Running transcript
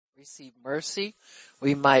receive mercy.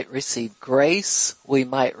 We might receive grace. We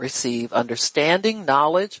might receive understanding,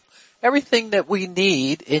 knowledge. Everything that we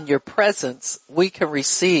need in your presence, we can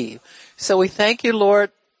receive. So we thank you,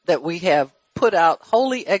 Lord, that we have put out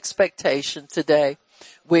holy expectation today.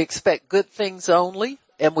 We expect good things only,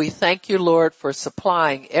 and we thank you, Lord, for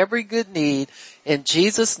supplying every good need in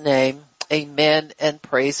Jesus' name. Amen and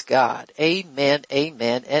praise God. Amen,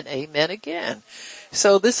 amen, and amen again.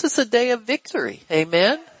 So this is a day of victory.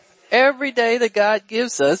 Amen. Every day that God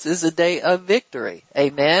gives us is a day of victory.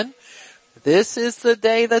 Amen. This is the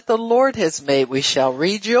day that the Lord has made. We shall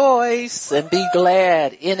rejoice and be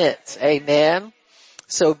glad in it. Amen.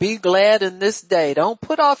 So be glad in this day. Don't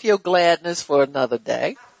put off your gladness for another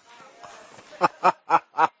day.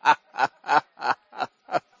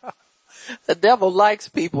 The devil likes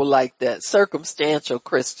people like that, circumstantial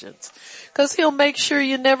Christians, because he'll make sure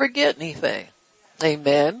you never get anything.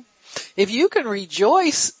 Amen. If you can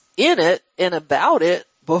rejoice in it and about it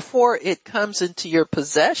before it comes into your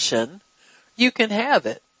possession, you can have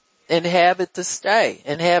it and have it to stay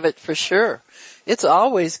and have it for sure. It's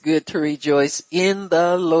always good to rejoice in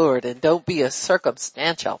the Lord and don't be a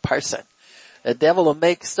circumstantial person. The devil will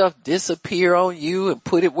make stuff disappear on you and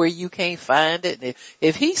put it where you can't find it. And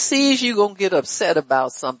if he sees you gonna get upset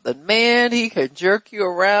about something, man, he can jerk you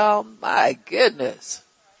around. My goodness.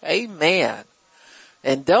 Amen.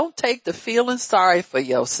 And don't take the feeling sorry for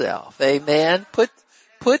yourself. Amen.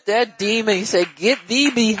 Put that demon, he said, get thee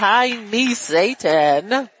behind me,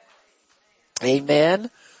 Satan. Amen.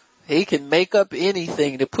 He can make up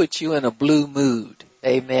anything to put you in a blue mood.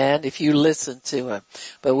 Amen. If you listen to him.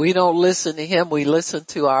 But we don't listen to him. We listen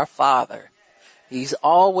to our Father. He's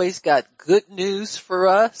always got good news for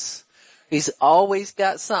us. He's always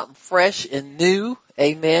got something fresh and new.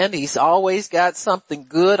 Amen. He's always got something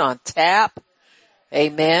good on tap.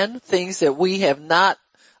 Amen. Things that we have not,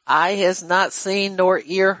 eye has not seen nor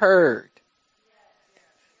ear heard.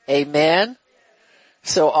 Amen.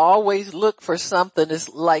 So always look for something that's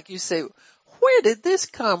like you say, where did this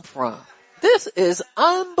come from? This is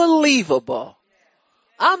unbelievable.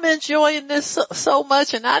 I'm enjoying this so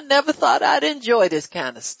much, and I never thought I'd enjoy this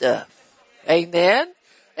kind of stuff. Amen.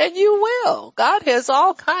 And you will. God has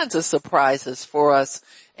all kinds of surprises for us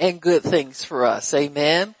and good things for us.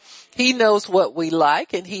 Amen. He knows what we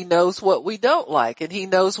like, and he knows what we don't like, and he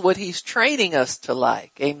knows what he's training us to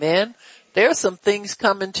like. Amen. There's some things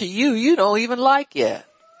coming to you don't even like yet.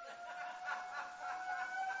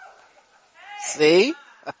 See?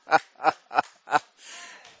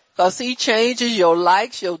 Cause he changes your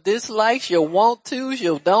likes, your dislikes, your want tos,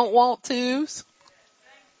 your don't want tos.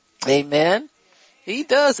 Amen. He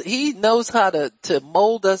does. He knows how to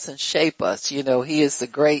mold us and shape us. You know, he is the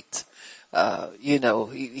great,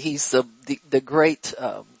 he's the great,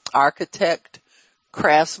 architect,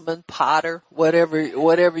 craftsman, potter,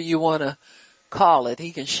 whatever you want to call it.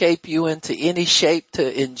 He can shape you into any shape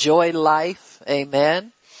to enjoy life.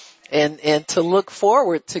 Amen. And to look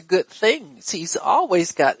forward to good things. He's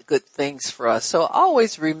always got good things for us. So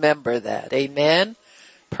always remember that. Amen.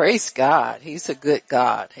 Praise God. He's a good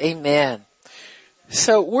God. Amen.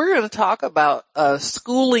 So we're going to talk about,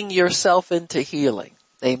 schooling yourself into healing.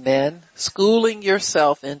 Amen. Schooling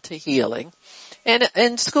yourself into healing.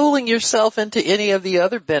 And schooling yourself into any of the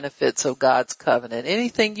other benefits of God's covenant.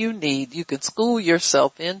 Anything you need, you can school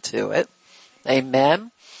yourself into it.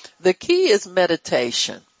 Amen. The key is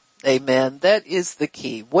meditation. Amen. That is the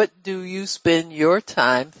key. What do you spend your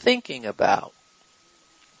time thinking about?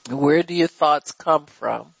 Where do your thoughts come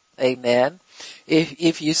from? Amen.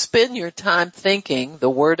 If you spend your time thinking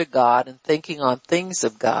the Word of God and thinking on things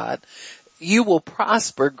of God, you will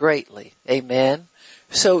prosper greatly. Amen.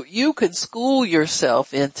 So you can school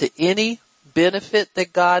yourself into any benefit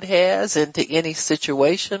that God has, into any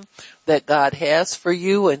situation that God has for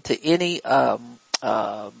you, into any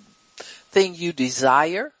thing you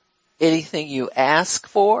desire, anything you ask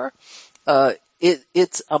for.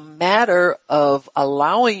 It's a matter of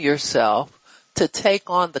allowing yourself to take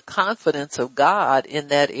on the confidence of God in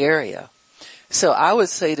that area. So I would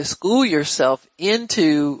say to school yourself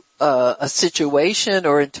into a situation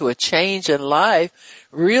or into a change in life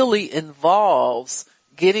really involves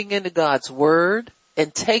getting into God's Word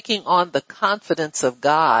and taking on the confidence of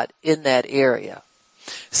God in that area.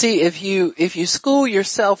 See, if you school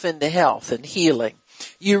yourself into health and healing,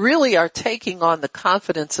 you really are taking on the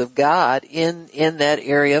confidence of God in that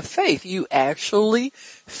area of faith. You actually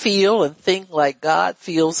feel and think like God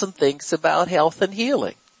feels and thinks about health and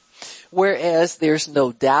healing. Whereas there's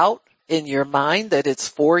no doubt in your mind that it's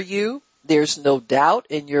for you. There's no doubt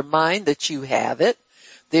in your mind that you have it.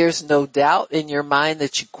 There's no doubt in your mind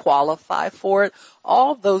that you qualify for it.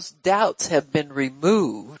 All those doubts have been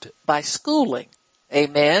removed by schooling.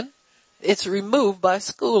 Amen. It's removed by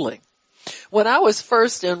schooling. When I was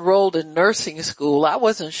first enrolled in nursing school, I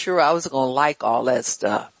wasn't sure I was going to like all that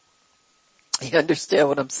stuff. You understand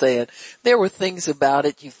what I'm saying? There were things about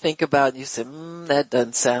it you think about and you say, that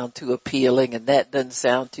doesn't sound too appealing and that doesn't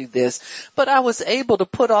sound too this. But I was able to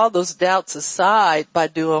put all those doubts aside by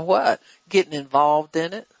doing what? Getting involved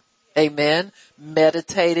in it. Amen.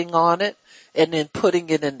 Meditating on it and then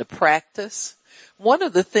putting it into practice. One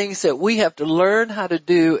of the things that we have to learn how to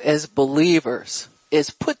do as believers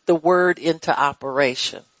is put the word into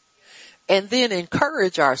operation and then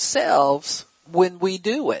encourage ourselves when we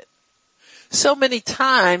do it. So many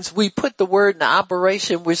times we put the word in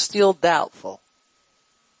operation, we're still doubtful.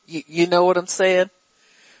 You know what I'm saying?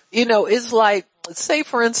 You know, it's like, say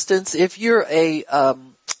for instance, if you're a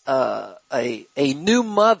new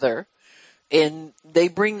mother and they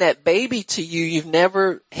bring that baby to you, you've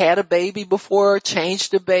never had a baby before,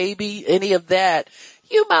 changed a baby, any of that,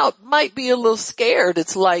 you might be a little scared.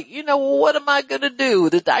 It's like, what am I going to do?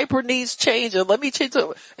 The diaper needs changing. Let me change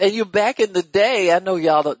it. And you're back in the day. I know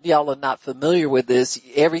y'all are not familiar with this.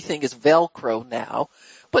 Everything is Velcro now,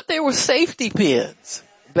 but there were safety pins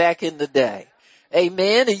back in the day.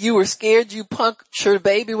 Amen. And you were scared you puncture the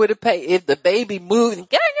baby with a pay. If the baby moved,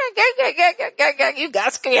 you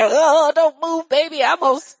got scared. Oh, don't move, baby. I'm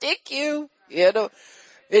going to stick you, And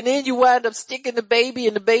then you wind up sticking the baby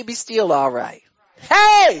and the baby's still all right.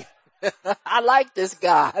 Hey, I like this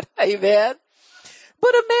God. Amen.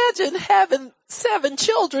 But imagine having 7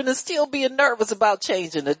 children and still being nervous about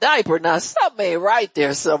changing the diaper. Now something ain't right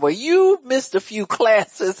there somewhere. You missed a few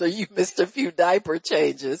classes or you missed a few diaper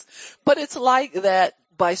changes. But it's like that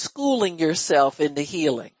by schooling yourself into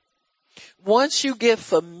healing. Once you get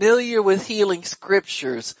familiar with healing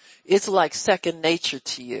scriptures, it's like second nature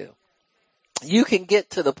to you. You can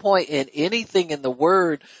get to the point in anything in the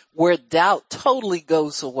word where doubt totally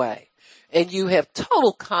goes away and you have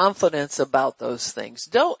total confidence about those things.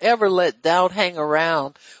 Don't ever let doubt hang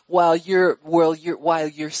around while you're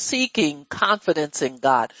seeking confidence in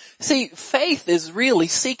God. See, faith is really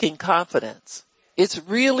seeking confidence. It's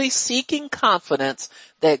really seeking confidence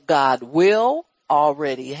that God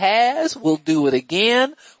already will do it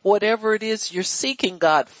again. Whatever it is you're seeking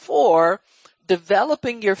God for,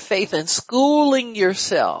 developing your faith and schooling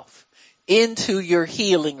yourself into your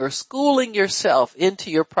healing or schooling yourself into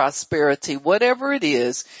your prosperity, whatever it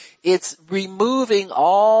is, it's removing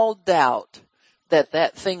all doubt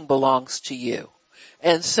that thing belongs to you.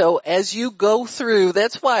 And so as you go through,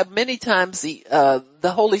 that's why many times the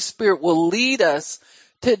Holy Spirit will lead us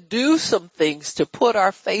to do some things to put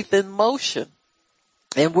our faith in motion.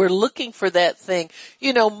 And we're looking for that thing.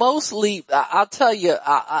 Mostly, I'll tell you,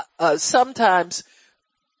 sometimes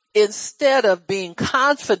instead of being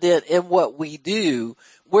confident in what we do,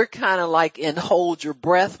 we're kind of like in hold your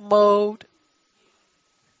breath mode.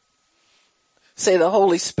 Say the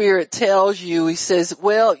Holy Spirit tells you, he says,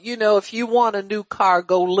 well, if you want a new car,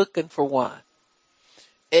 go looking for one.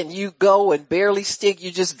 And you go and barely stick,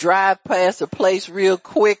 you just drive past a place real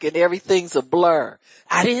quick and everything's a blur.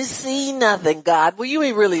 I didn't see nothing, God. Well, you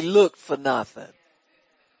ain't really looked for nothing.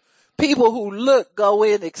 People who look go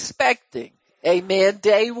in expecting. Amen.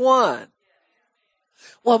 Day one.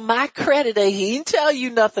 Well, my credit, he didn't tell you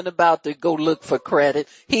nothing about to go look for credit.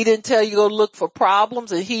 He didn't tell you to go look for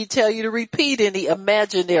problems and he didn't tell you to repeat any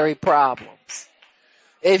imaginary problems.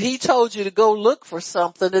 If he told you to go look for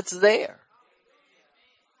something, it's there.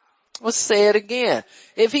 Let's say it again.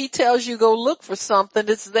 If he tells you go look for something,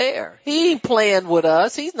 it's there. He ain't playing with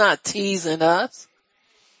us. He's not teasing us.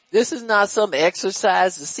 This is not some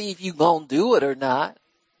exercise to see if you gonna do it or not.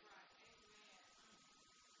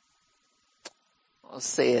 I'll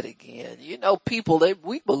say it again. People,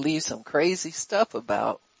 we believe some crazy stuff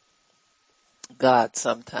about God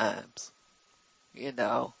sometimes.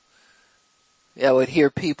 I would hear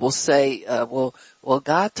people say, well,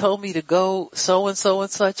 God told me to go so and so and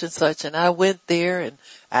such, and I went there and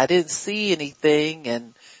I didn't see anything,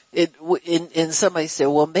 and somebody said,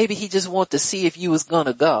 well, maybe he just wanted to see if you was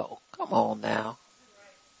gonna go. Come on now.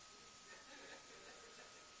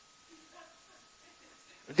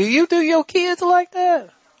 Do you do your kids like that?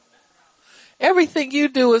 Everything you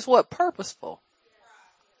do is what? Purposeful.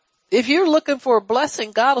 If you're looking for a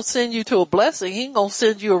blessing, God will send you to a blessing. He ain't gonna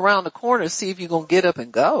send you around the corner to see if you're gonna get up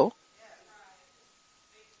and go.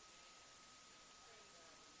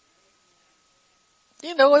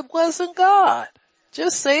 It wasn't God.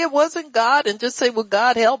 Just say it wasn't God and just say, well,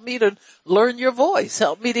 God, help me to learn your voice.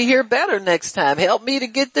 Help me to hear better next time. Help me to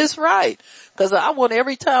get this right. Because I want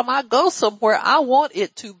every time I go somewhere, I want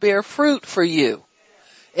it to bear fruit for you.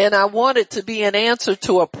 And I want it to be an answer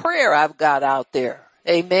to a prayer I've got out there.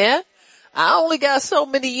 Amen. I only got so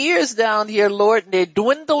many years down here, Lord, and they're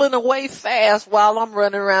dwindling away fast while I'm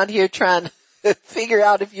running around here trying to figure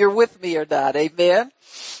out if you're with me or not. Amen.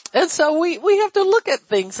 And so we have to look at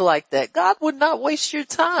things like that. God would not waste your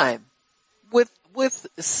time with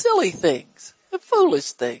silly things, the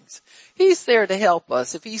foolish things. He's there to help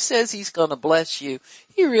us. If he says he's going to bless you,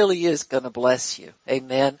 he really is going to bless you.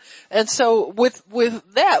 Amen. And so with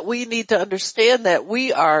that, we need to understand that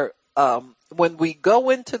we are, when we go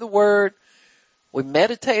into the word, we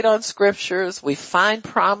meditate on scriptures, we find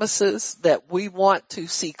promises that we want to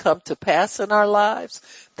see come to pass in our lives.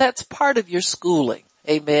 That's part of your schooling.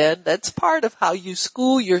 Amen. That's part of how you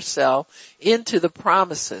school yourself into the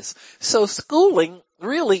promises. So schooling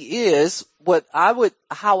really is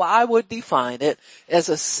how I would define it as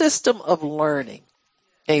a system of learning.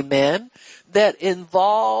 Amen. That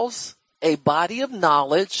involves a body of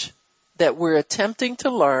knowledge that we're attempting to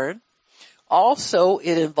learn. Also,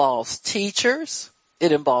 it involves teachers,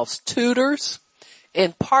 it involves tutors,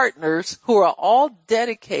 and partners who are all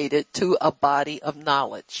dedicated to a body of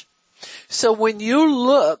knowledge. So when you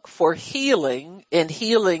look for healing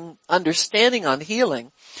and understanding on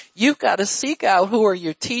healing, you've got to seek out who are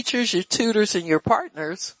your teachers, your tutors, and your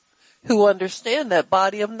partners who understand that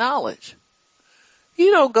body of knowledge.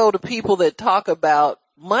 You don't go to people that talk about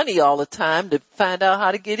money all the time to find out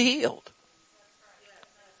how to get healed.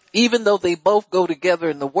 Even though they both go together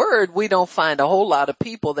in the word, we don't find a whole lot of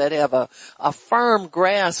people that have a firm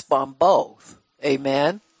grasp on both.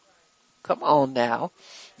 Amen. Come on now.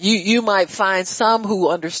 You might find some who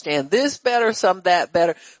understand this better, some that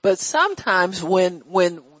better, but sometimes when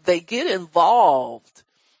they get involved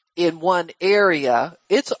in one area,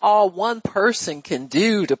 it's all one person can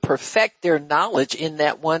do to perfect their knowledge in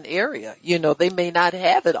that one area. You know, they may not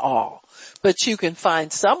have it all, but you can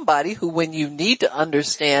find somebody who, when you need to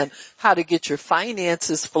understand how to get your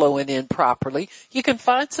finances flowing in properly, you can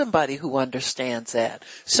find somebody who understands that.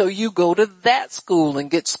 So you go to that school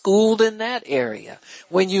and get schooled in that area.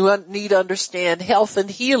 When you need to understand health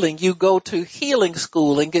and healing, you go to healing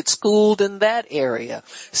school and get schooled in that area.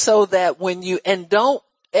 So that and don't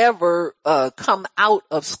ever come out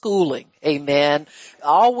of schooling. Amen.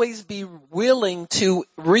 Always be willing to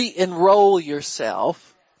re-enroll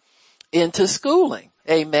yourself into schooling.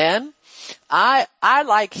 Amen. I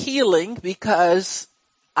like healing because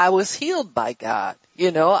I was healed by God. You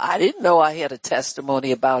know, I didn't know I had a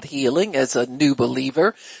testimony about healing as a new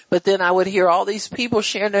believer, but then I would hear all these people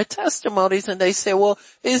sharing their testimonies and they say, well,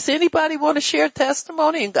 does anybody want to share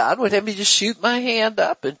testimony? And God would have me just shoot my hand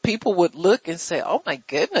up and people would look and say, oh my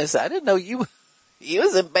goodness, I didn't know you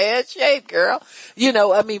was in bad shape, girl. You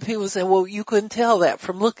know, I mean, people say, well, you couldn't tell that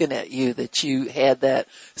from looking at you that you had that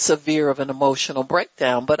severe of an emotional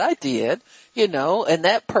breakdown, but I did, you know, and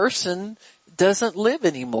that person doesn't live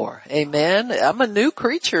anymore. Amen. I'm a new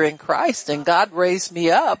creature in Christ and God raised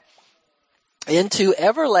me up into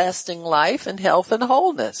everlasting life and health and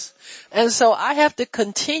wholeness. And so I have to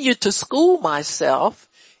continue to school myself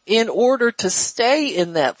in order to stay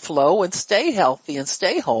in that flow and stay healthy and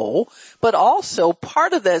stay whole. But also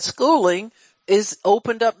part of that schooling is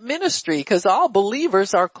opened up ministry, because all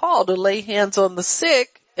believers are called to lay hands on the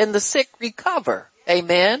sick and the sick recover.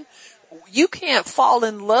 Amen. You can't fall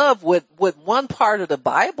in love with one part of the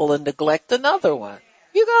Bible and neglect another one.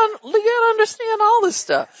 You gotta understand all this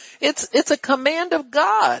stuff. It's a command of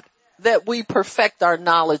God that we perfect our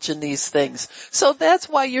knowledge in these things. So that's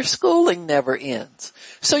why your schooling never ends.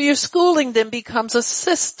 So your schooling then becomes a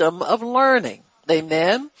system of learning.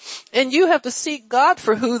 Amen. And you have to seek God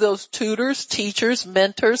for who those tutors, teachers,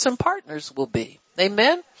 mentors, and partners will be.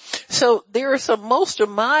 Amen. So most of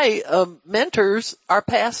my mentors are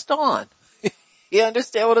passed on. You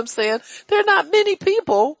understand what I'm saying? There are not many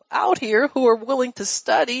people out here who are willing to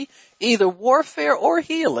study either warfare or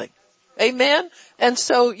healing. Amen. And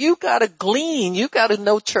so you gotta glean, you gotta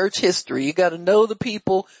know church history, you gotta know the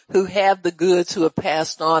people who have the goods who have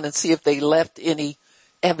passed on and see if they left any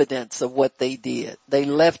evidence of what they did. They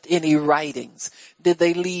left any writings. Did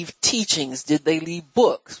they leave teachings? Did they leave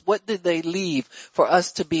books? What did they leave for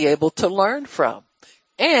us to be able to learn from?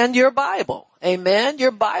 And your Bible. Amen.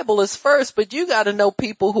 Your Bible is first, but you got to know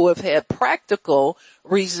people who have had practical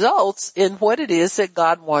results in what it is that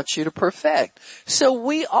God wants you to perfect. So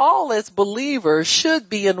we all as believers should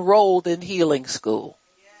be enrolled in healing school.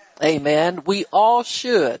 Amen. We all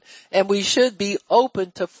should. And we should be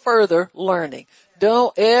open to further learning.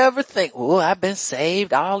 Don't ever think, oh, I've been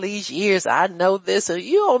saved all these years. I know this.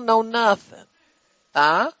 You don't know nothing.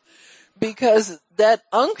 Because that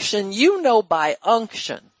unction, you know by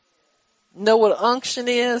unction. Know what unction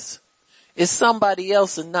is? It's somebody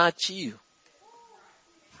else and not you.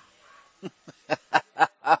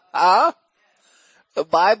 The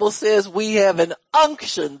Bible says we have an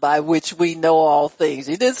unction by which we know all things.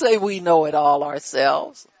 It didn't say we know it all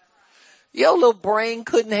ourselves. Your little brain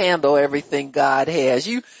couldn't handle everything God has.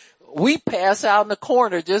 We pass out in the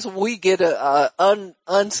corner just when we get a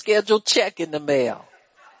unscheduled check in the mail.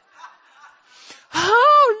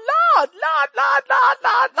 Oh, Lord.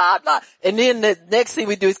 And then the next thing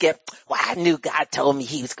we do is well, I knew God told me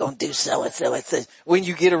he was going to do so and so and so. When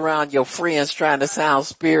you get around your friends trying to sound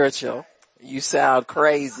spiritual, you sound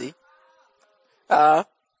crazy.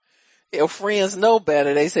 Your friends know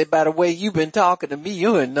better. They say, by the way you've been talking to me,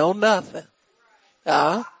 you didn't know nothing.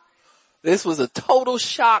 This was a total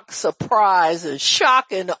shock, surprise, and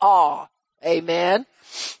shock and awe. Amen.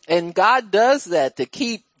 And God does that to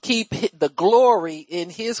keep the glory in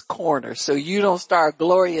his corner so you don't start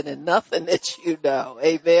glorying in nothing that you know.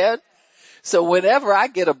 Amen. So whenever I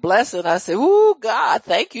get a blessing, I say, ooh, God,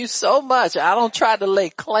 thank you so much. I don't try to lay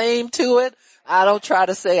claim to it. I don't try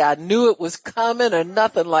to say I knew it was coming or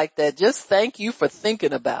nothing like that. Just thank you for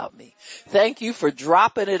thinking about me. Thank you for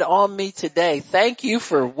dropping it on me today. Thank you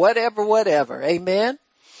for whatever. Amen.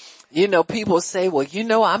 You know, people say, well,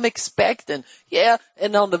 I'm expecting. Yeah.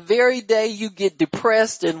 And on the very day you get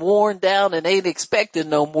depressed and worn down and ain't expecting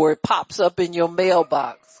no more, it pops up in your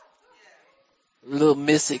mailbox. A little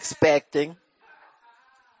misexpecting.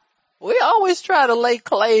 We always try to lay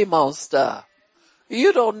claim on stuff.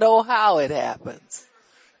 You don't know how it happens.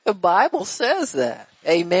 The Bible says that.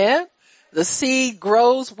 Amen. The seed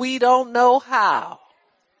grows. We don't know how.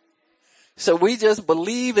 So we just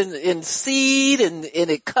believe in seed and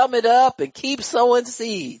it coming up and keep sowing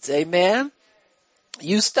seeds. Amen.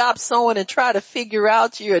 You stop sowing and try to figure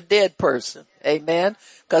out you're a dead person. Amen.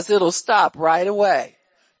 Cause it'll stop right away.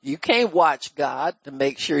 You can't watch God to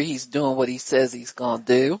make sure he's doing what he says he's going to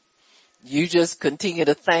do. You just continue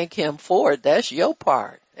to thank him for it. That's your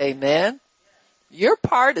part. Amen. Your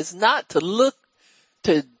part is not to look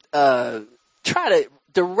to, try to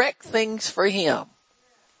direct things for him.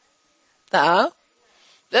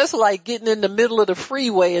 That's like getting in the middle of the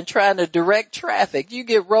freeway and trying to direct traffic. You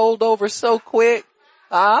get rolled over so quick.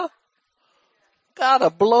 Gotta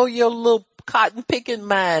blow your little cotton picking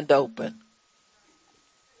mind open.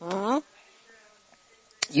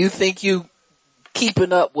 You think you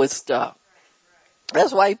keeping up with stuff.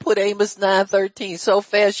 That's why he put Amos 9:13 so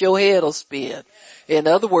fast your head'll spin. In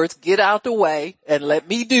other words, get out the way and let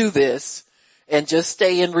me do this and just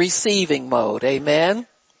stay in receiving mode. Amen.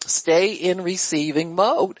 Stay in receiving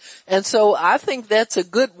mode. And so I think that's a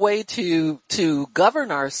good way to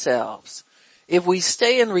govern ourselves. If we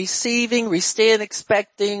stay in receiving, we stay in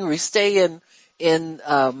expecting, we stay in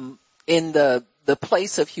the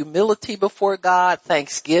place of humility before God,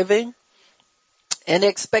 thanksgiving and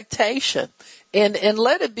expectation. And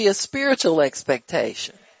let it be a spiritual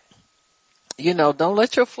expectation. Don't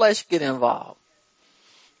let your flesh get involved.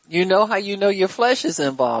 You know how you know your flesh is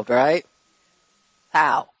involved, right?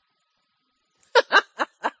 How?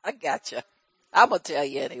 I gotcha. I'm going to tell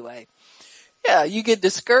you anyway. Yeah, you get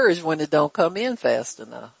discouraged when it don't come in fast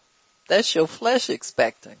enough. That's your flesh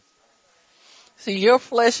expecting. See, your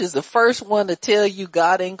flesh is the first one to tell you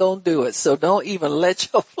God ain't going to do it. So don't even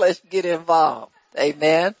let your flesh get involved.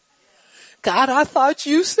 Amen. God, I thought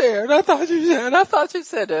you said.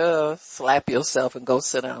 Slap yourself and go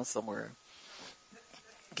sit down somewhere.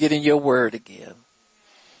 Get in your word again.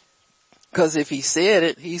 Because if he said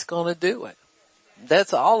it, he's going to do it.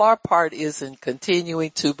 That's all our part is in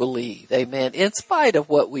continuing to believe. Amen. In spite of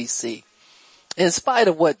what we see. In spite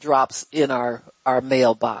of what drops in our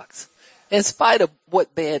mailbox. In spite of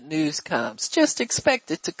what bad news comes. Just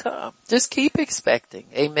expect it to come. Just keep expecting.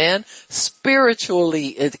 Amen.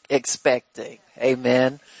 Spiritually expecting.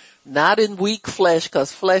 Amen. Not in weak flesh,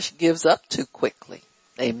 because flesh gives up too quickly.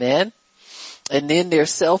 Amen. And then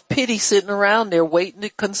there's self-pity sitting around there waiting to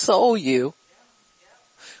console you.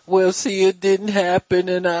 Well, see, it didn't happen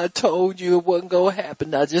and I told you it wasn't going to happen.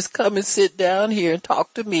 Now just come and sit down here and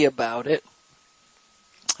talk to me about it.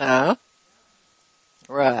 Right.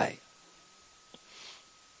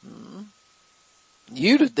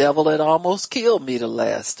 You the devil that almost killed me the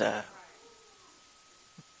last time.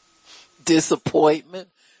 Disappointment,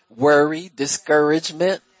 worry,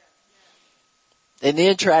 discouragement. And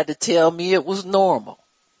then tried to tell me it was normal.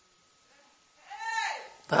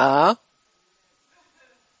 Huh?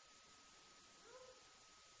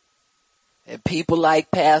 And people like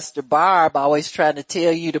Pastor Barb always trying to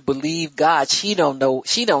tell you to believe God. She don't know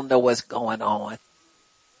what's going on.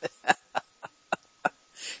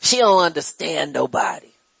 She don't understand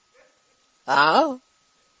nobody. Huh?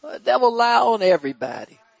 The devil lie on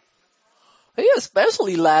everybody. He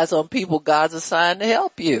especially lies on people God's assigned to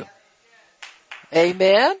help you.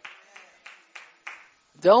 Amen.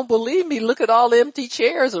 Don't believe me? Look at all the empty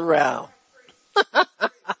chairs around.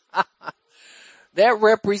 That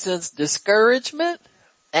represents discouragement,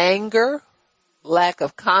 anger, lack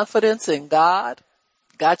of confidence in God.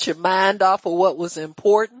 Got your mind off of what was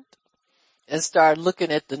important and start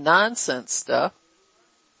looking at the nonsense stuff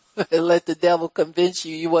and let the devil convince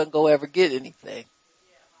you wasn't going to ever get anything.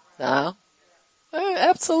 No?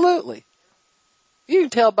 Absolutely. You can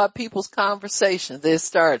tell by people's conversations. They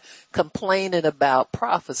start complaining about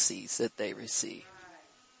prophecies that they receive.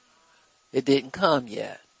 It didn't come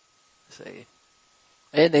yet. See?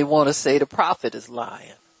 And they want to say the prophet is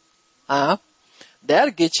lying. Huh?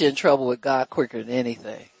 That'll get you in trouble with God quicker than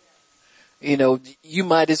anything. You know, you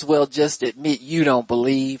might as well just admit you don't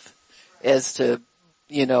believe as to,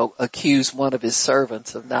 accuse one of his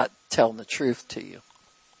servants of not telling the truth to you.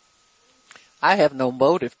 I have no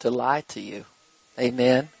motive to lie to you.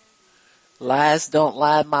 Amen. Lies don't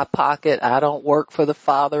lie in my pocket. I don't work for the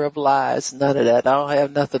father of lies. None of that. I don't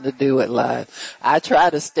have nothing to do with lies. I try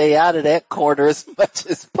to stay out of that corner as much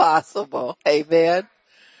as possible. Amen.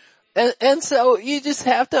 And so you just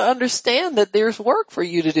have to understand that there's work for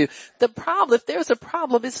you to do. The problem, if there's a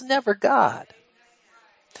problem, it's never God.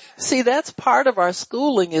 See, that's part of our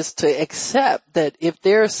schooling, is to accept that if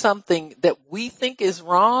there's something that we think is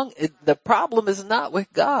wrong, the problem is not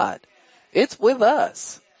with God. It's with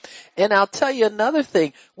us. And I'll tell you another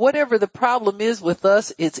thing. Whatever the problem is with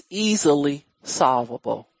us, it's easily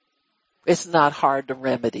solvable. It's not hard to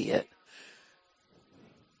remedy it.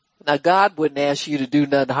 Now, God wouldn't ask you to do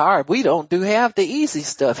nothing hard. We don't do half the easy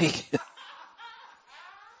stuff.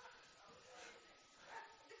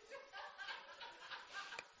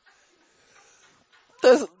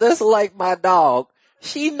 That's like my dog.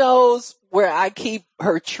 She knows where I keep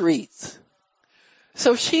her treats.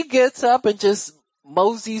 So she gets up and just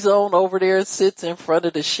moseys on over there and sits in front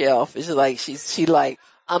of the shelf. It's like, she like,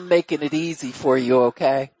 I'm making it easy for you,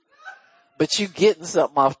 okay? But you getting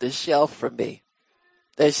something off the shelf from me.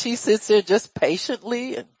 And she sits there just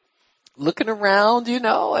patiently and looking around,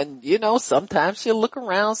 and sometimes she'll look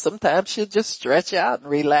around, sometimes she'll just stretch out and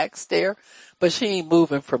relax there, but she ain't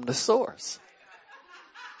moving from the source.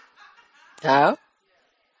 Huh?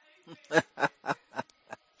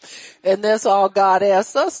 And that's all God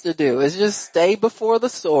asks us to do, is just stay before the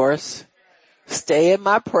source, stay in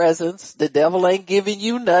my presence. The devil ain't giving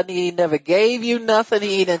you nothing. He never gave you nothing.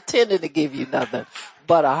 He ain't intended to give you nothing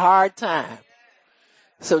but a hard time.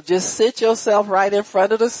 So just sit yourself right in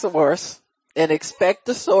front of the source and expect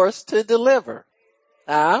the source to deliver.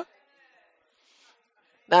 Huh?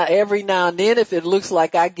 Now every now and then, if it looks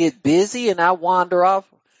like I get busy and I wander off,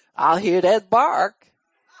 I'll hear that bark.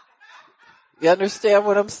 You understand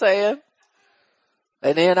what I'm saying?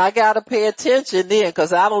 And then I gotta pay attention then,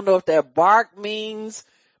 cause I don't know if that bark means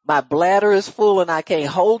my bladder is full and I can't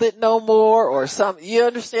hold it no more or something. You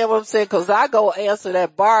understand what I'm saying? Cause I go answer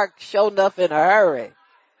that bark sure enough in a hurry.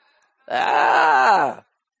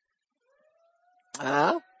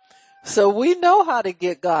 So we know how to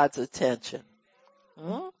get God's attention.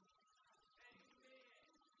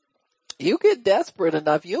 You get desperate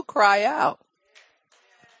enough, you'll cry out.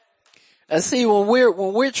 And see, when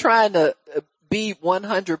we're trying to be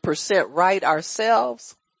 100% right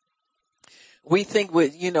ourselves, we think we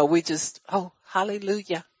just, oh,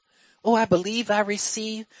 hallelujah. Oh, I believe I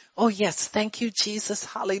receive. Oh yes, thank you, Jesus.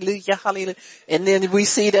 Hallelujah, hallelujah. And then we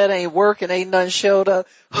see that ain't working, ain't nothing showed up.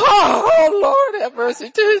 Oh Lord, have mercy.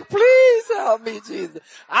 Please help me, Jesus.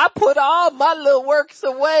 I put all my little works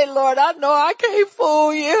away, Lord. I know I can't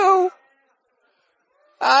fool you.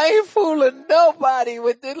 I ain't fooling nobody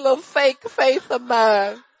with this little fake faith of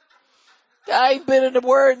mine. I ain't been in the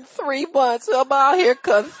Word in 3 months. I'm out here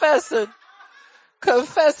confessing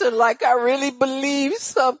like I really believe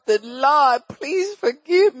something. Lord, please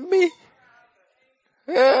forgive me.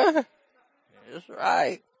 Yeah, that's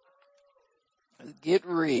right. Get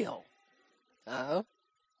real.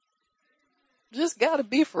 Just gotta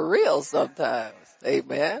be for real sometimes.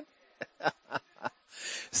 Amen.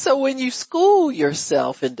 So when you school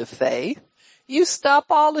yourself into faith, you stop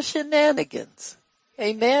all the shenanigans.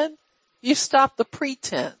 Amen. You stop the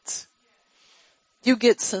pretense. You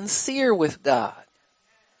get sincere with God.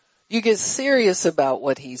 You get serious about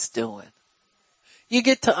what he's doing. You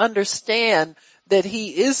get to understand that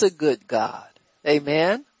he is a good God.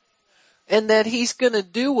 Amen. And that he's going to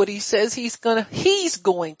do what he says he's going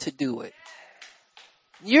to do it.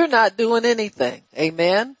 You're not doing anything.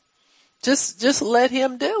 Amen. Just let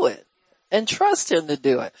him do it and trust him to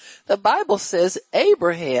do it. The Bible says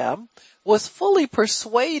Abraham was fully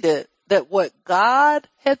persuaded that what God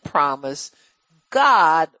had promised,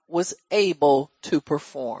 God was able to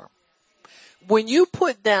perform. When you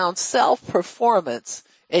put down self-performance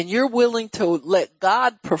and you're willing to let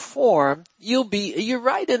God perform, you're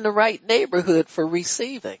right in the right neighborhood for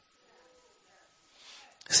receiving.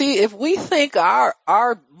 See, if we think our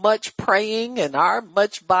much praying and our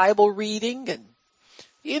much Bible reading and,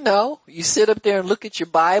 you sit up there and look at your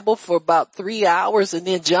Bible for about 3 hours and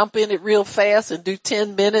then jump in it real fast and do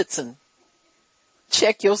 10 minutes and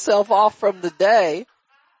check yourself off from the day,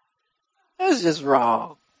 that's just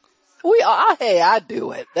wrong. I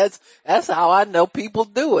do it. That's how I know people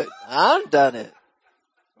do it. I've done it.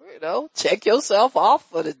 Check yourself off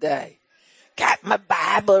for the day. Got my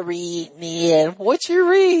Bible reading in. What you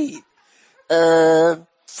read? I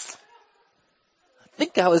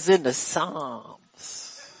think I was in the Psalms.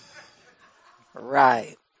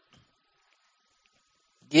 Right.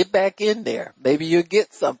 Get back in there. Maybe you'll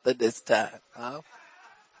get something this time. Huh?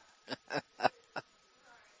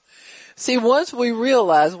 See, once we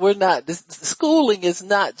realize schooling is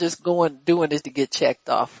not just doing it to get checked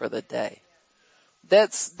off for the day.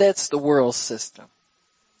 That's the world system.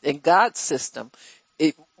 In God's system,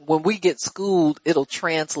 when we get schooled, it'll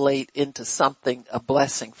translate into something, a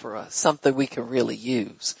blessing for us, something we can really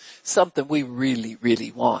use, something we really,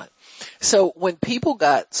 really want. So when people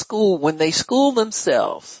got schooled, when they school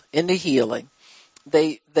themselves into healing,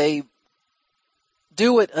 they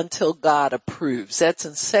do it until God approves. That's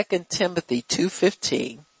in 2 Timothy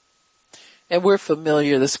 2:15. And we're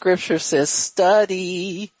familiar. The scripture says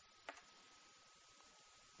study.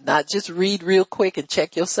 Not just read real quick and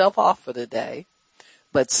check yourself off for the day,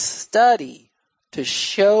 but study to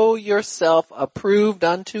show yourself approved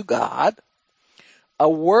unto God, a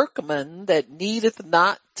workman that needeth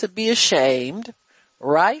not to be ashamed,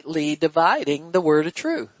 rightly dividing the word of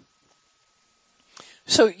truth.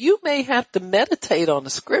 So you may have to meditate on the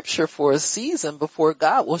scripture for a season before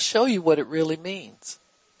God will show you what it really means.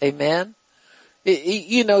 Amen.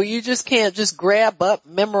 You just can't just grab up,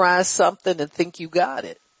 memorize something and think you got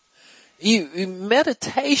it.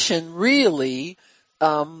 Meditation really,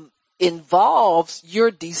 involves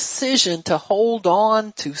your decision to hold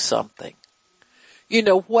on to something.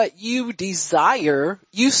 What you desire,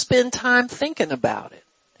 you spend time thinking about it.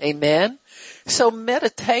 Amen. So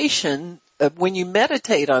meditation, when you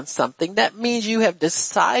meditate on something, that means you have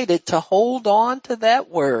decided to hold on to that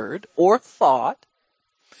word or thought.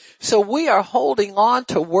 So we are holding on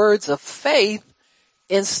to words of faith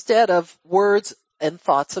instead of words and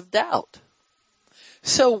thoughts of doubt.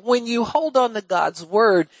 So when you hold on to God's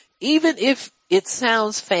word, even if it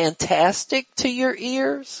sounds fantastic to your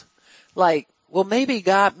ears, like, well, maybe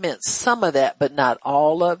God meant some of that, but not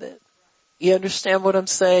all of it. You understand what I'm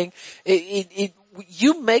saying?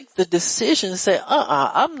 You make the decision to say,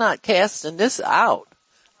 I'm not casting this out.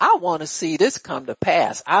 I want to see this come to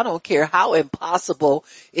pass. I don't care how impossible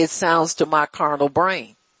it sounds to my carnal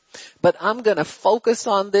brain. But I'm going to focus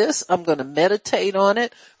on this. I'm going to meditate on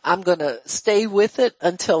it. I'm going to stay with it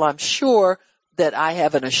until I'm sure that I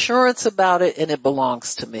have an assurance about it and it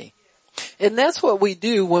belongs to me. And that's what we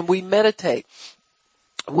do when we meditate.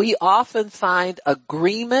 We often find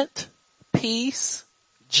agreement, peace,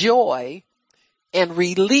 joy, and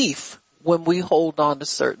relief when we hold on to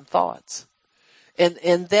certain thoughts.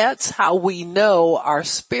 And that's how we know our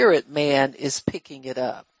spirit man is picking it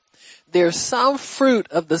up. There's some fruit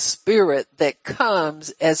of the spirit that comes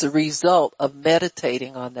as a result of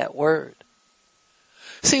meditating on that word.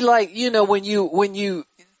 See, like, when you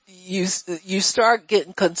start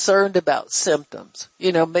getting concerned about symptoms,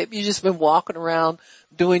 maybe you've just been walking around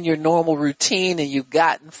doing your normal routine and you've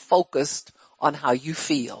gotten focused on how you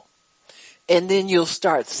feel. And then you'll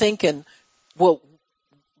start thinking, well,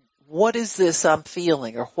 what is this I'm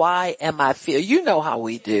feeling, or why am I feeling? You know how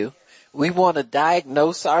we do. We want to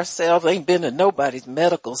diagnose ourselves. Ain't been to nobody's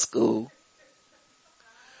medical school.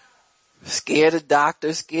 Scared of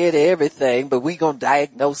doctors, scared of everything, but we gonna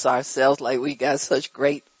diagnose ourselves like we got such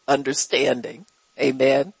great understanding.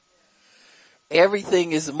 Amen.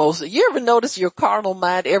 Everything is you ever notice your carnal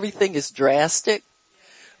mind, everything is drastic?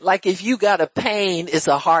 Like if you got a pain, it's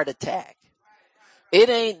a heart attack. We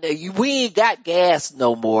ain't got gas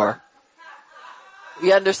no more.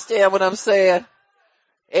 You understand what I'm saying?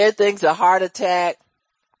 Everything's a heart attack.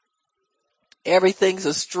 Everything's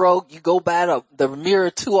a stroke. You go by the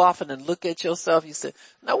mirror too often and look at yourself. You say,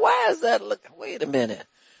 now why is that looking? Wait a minute.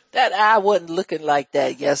 That eye wasn't looking like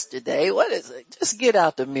that yesterday. What is it? Just get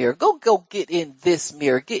out the mirror. Go get in this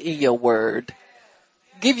mirror. Get in your word.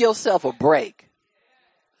 Give yourself a break.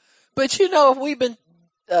 But you know, if we've been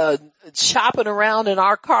shopping around in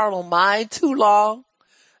our carnal mind too long,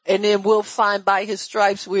 and then we'll find by his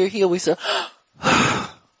stripes we're healed, we say,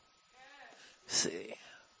 see.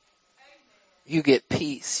 You get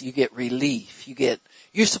peace, you get relief,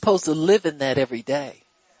 you're supposed to live in that every day.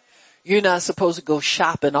 You're not supposed to go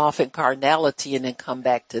shopping off in carnality and then come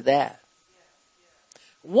back to that.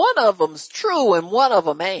 One of them's true and one of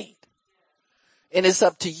them ain't. And it's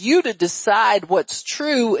up to you to decide what's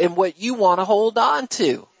true and what you want to hold on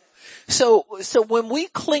to. So when we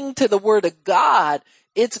cling to the word of God,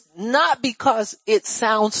 it's not because it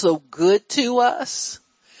sounds so good to us,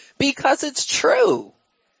 because it's true.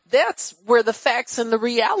 That's where the facts and the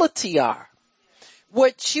reality are.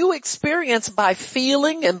 What you experience by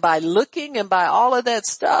feeling and by looking and by all of that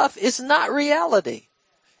stuff is not reality.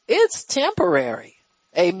 It's temporary.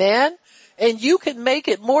 Amen. And you can make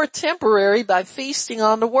it more temporary by feasting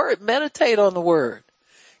on the word. Meditate on the word.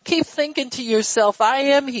 Keep thinking to yourself, I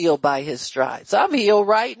am healed by his stripes. I'm healed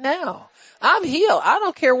right now. I'm healed. I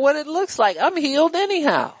don't care what it looks like. I'm healed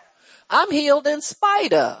anyhow. I'm healed in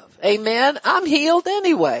spite of. Amen. I'm healed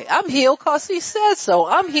anyway. I'm healed because he said so.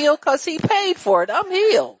 I'm healed because he paid for it. I'm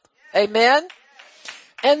healed. Amen.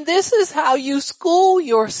 And this is how you school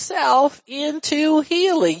yourself into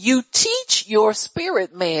healing. You teach your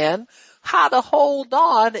spirit man how to hold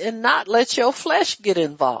on and not let your flesh get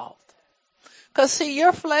involved. Because see,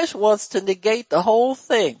 your flesh wants to negate the whole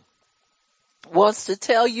thing. Wants to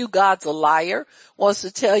tell you God's a liar. Wants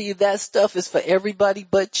to tell you that stuff is for everybody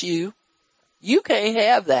but you. You can't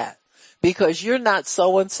have that because you're not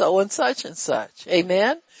so and so and such and such.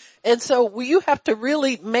 Amen. And so you have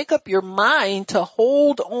to make up your mind to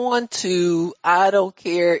hold on to, I don't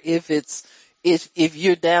care if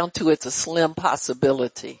you're down to it's a slim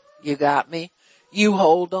possibility. You got me? You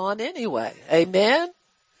hold on anyway. Amen.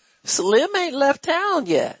 Slim ain't left town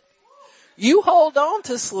yet. You hold on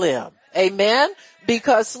to Slim. Amen.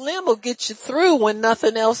 Because Slim will get you through when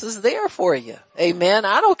nothing else is there for you. Amen.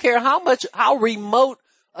 I don't care how remote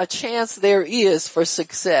a chance there is for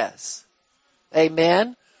success.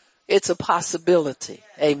 Amen. It's a possibility.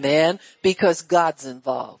 Amen. Because God's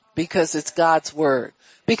involved. Because it's God's word.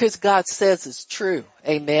 Because God says it's true.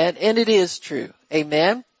 Amen. And it is true.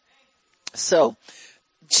 Amen. So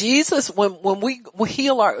Jesus, when we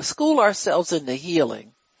school ourselves into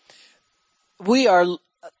healing, we are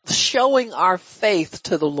showing our faith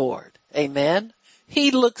to the Lord. Amen.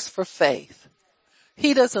 He looks for faith.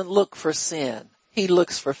 He doesn't look for sin. He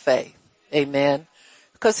looks for faith. Amen.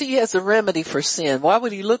 Because he has a remedy for sin. Why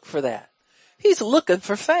would he look for that? He's looking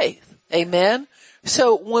for faith. Amen.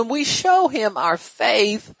 So when we show him our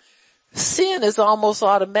faith, sin is almost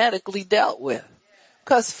automatically dealt with.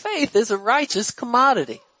 Because faith is a righteous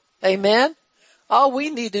commodity. Amen. All we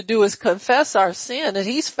need to do is confess our sin and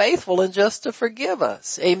he's faithful and just to forgive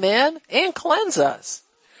us. Amen. And cleanse us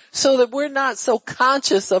so that we're not so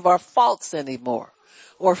conscious of our faults anymore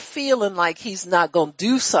or feeling like he's not going to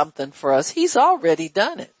do something for us. He's already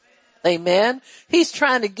done it. Amen. He's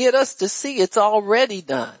trying to get us to see it's already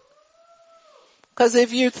done. Because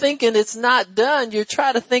if you're thinking it's not done, you're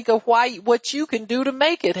trying to think of what you can do to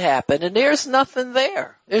make it happen. And there's nothing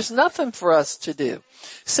there. There's nothing for us to do.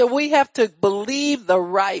 So we have to believe the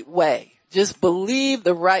right way. Just believe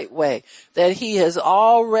the right way that he has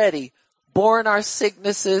already borne our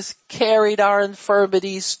sicknesses, carried our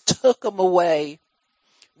infirmities, took them away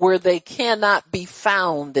where they cannot be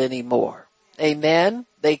found anymore. Amen.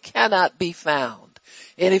 They cannot be found.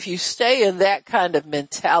 And if you stay in that kind of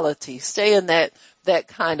mentality, stay in that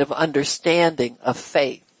kind of understanding of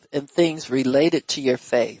faith and things related to your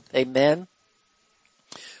faith. Amen.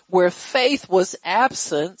 Where faith was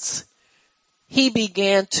absence, he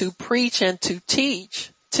began to preach and to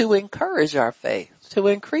teach to encourage our faith, to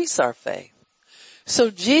increase our faith.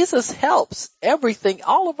 So Jesus helps everything,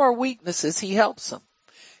 all of our weaknesses, he helps them.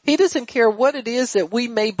 He doesn't care what it is that we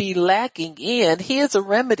may be lacking in. He has a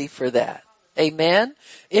remedy for that. Amen.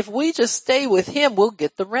 If we just stay with him, we'll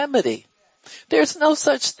get the remedy. There's no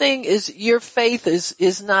such thing as your faith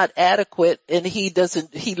is not adequate and he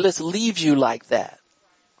just leaves you like that.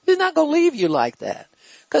 He's not going to leave you like that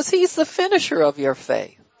because he's the finisher of your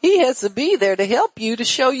faith. He has to be there to help you, to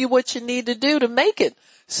show you what you need to do to make it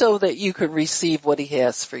so that you can receive what he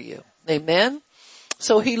has for you. Amen.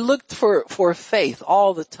 So he looked for faith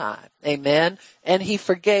all the time. Amen. And he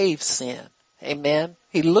forgave sin. Amen.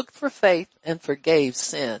 He looked for faith and forgave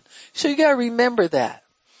sin. So you gotta remember that.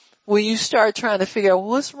 When you start trying to figure out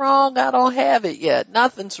what's wrong, I don't have it yet.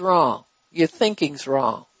 Nothing's wrong. Your thinking's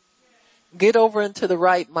wrong. Get over into the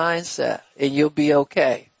right mindset and you'll be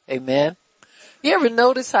okay. Amen. You ever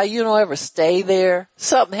notice how you don't ever stay there?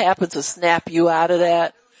 Something happens to snap you out of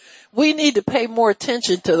that. We need to pay more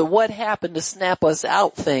attention to what happened to snap us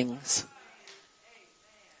out things.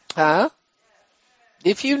 Huh?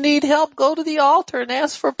 If you need help, go to the altar and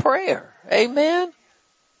ask for prayer. Amen.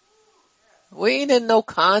 We ain't in no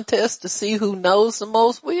contest to see who knows the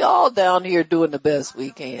most. We all down here doing the best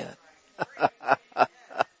we can.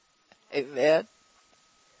 Amen.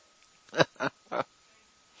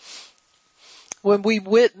 When we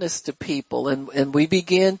witness to people and we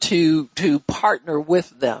begin to partner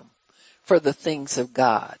with them for the things of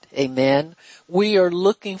God, amen, we are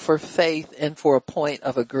looking for faith and for a point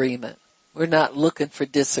of agreement. We're not looking for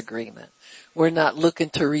disagreement. We're not looking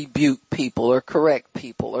to rebuke people or correct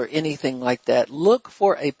people or anything like that. Look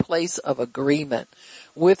for a place of agreement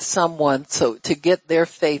with someone so to get their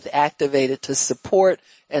faith activated, to support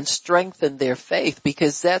and strengthen their faith,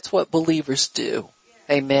 because that's what believers do.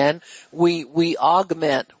 Amen. We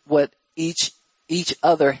augment what each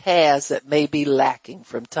other has that may be lacking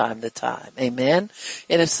from time to time. Amen.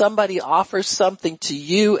 And if somebody offers something to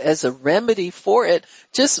you as a remedy for it,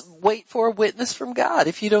 just wait for a witness from God.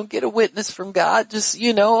 If you don't get a witness from God, just,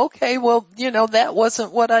 okay, well, that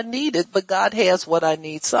wasn't what I needed, but God has what I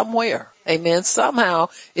need somewhere. Amen. Somehow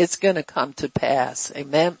it's going to come to pass.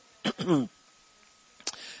 Amen.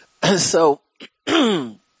 So,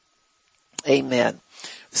 amen.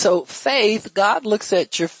 So faith, God looks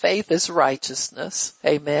at your faith as righteousness.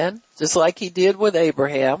 Amen. Just like he did with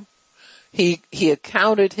Abraham. He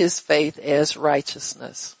accounted his faith as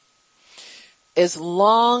righteousness. As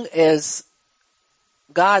long as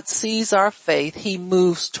God sees our faith, he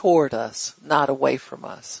moves toward us, not away from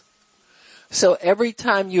us. So every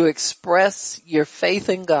time you express your faith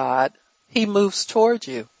in God, he moves toward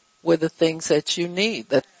you with the things that you need,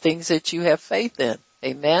 the things that you have faith in.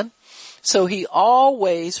 Amen. So he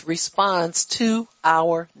always responds to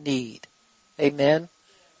our need. Amen.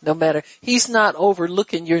 No matter, he's not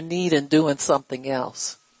overlooking your need and doing something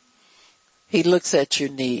else. He looks at your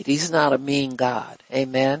need. He's not a mean God.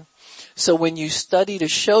 Amen. So when you study to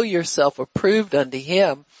show yourself approved unto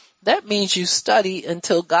him, that means you study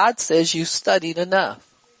until God says you studied enough.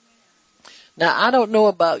 Now I don't know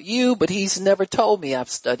about you, but he's never told me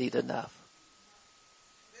I've studied enough.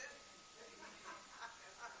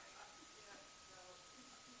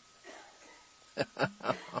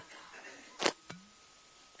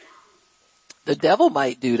 The devil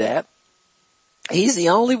might do that. He's the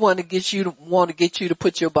only one that want to get you to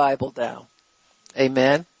put your Bible down.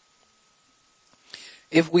 Amen.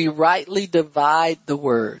 If we rightly divide the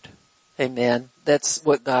word, amen, that's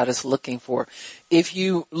what God is looking for. If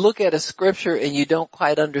you look at a scripture and you don't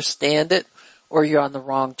quite understand it, or you're on the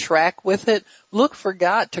wrong track with it, look for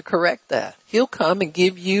God to correct that. He'll come and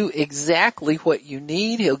give you exactly what you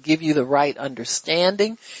need. He'll give you the right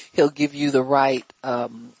understanding. He'll give you the right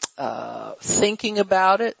thinking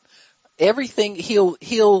about it. Everything,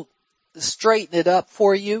 he'll straighten it up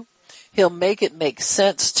for you. He'll make it make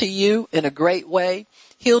sense to you in a great way.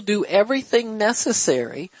 He'll do everything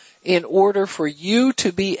necessary in order for you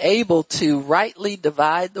to be able to rightly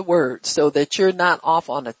divide the word so that you're not off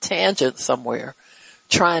on a tangent somewhere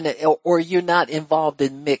trying to, or you're not involved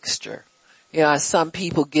in mixture. Some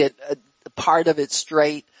people get a part of it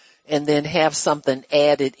straight and then have something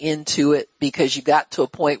added into it because you got to a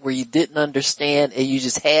point where you didn't understand and you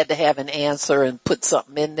just had to have an answer and put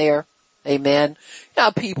something in there. Amen.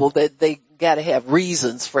 People that they got to have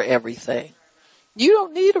reasons for everything. You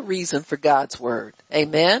don't need a reason for God's word.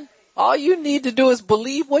 Amen. All you need to do is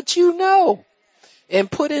believe what you know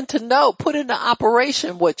and put into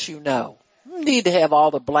operation what you know. You don't need to have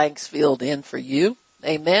all the blanks filled in for you.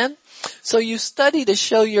 Amen. So you study to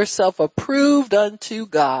show yourself approved unto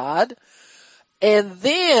God, and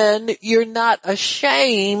then you're not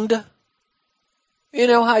ashamed. You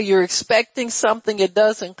know how you're expecting something, it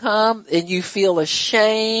doesn't come, and you feel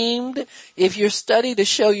ashamed? If you're studying to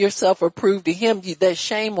show yourself approved to him, that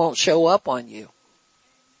shame won't show up on you.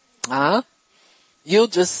 You'll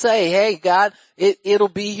just say, hey, God, it'll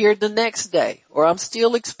be here the next day, or I'm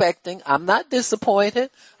still expecting. I'm not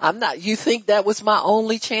disappointed. You think that was my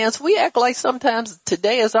only chance? We act like sometimes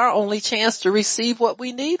today is our only chance to receive what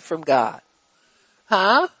we need from God.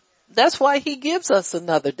 That's why he gives us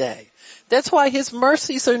another day. That's why his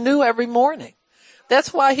mercies are new every morning.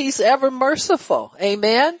 That's why he's ever merciful.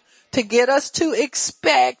 Amen. To get us to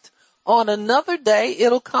expect on another day,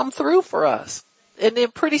 it'll come through for us. And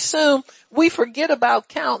then pretty soon we forget about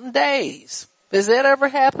counting days. Has that ever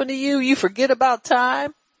happened to you? You forget about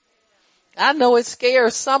time? I know it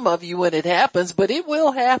scares some of you when it happens, but it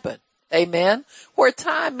will happen. Amen. Where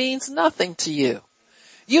time means nothing to you.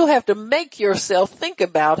 You have to make yourself think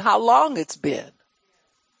about how long it's been.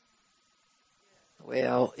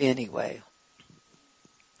 Well, anyway.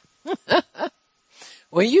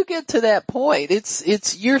 When you get to that point,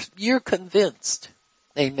 you're convinced.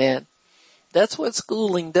 Amen. That's what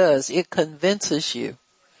schooling does. It convinces you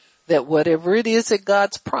that whatever it is that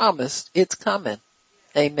God's promised, it's coming.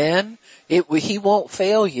 Amen. He won't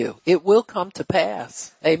fail you. It will come to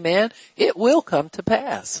pass. Amen. It will come to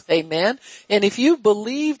pass. Amen. And if you've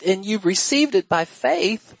believed and you've received it by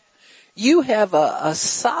faith, you have a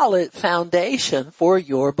solid foundation for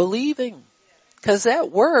your believing. Because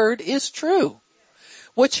that word is true.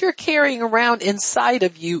 What you're carrying around inside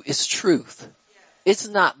of you is truth. It's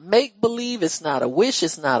not make-believe. It's not a wish.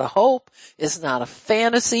 It's not a hope. It's not a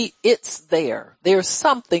fantasy. It's there. There's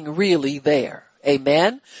something really there.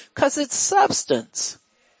 Amen? Because it's substance.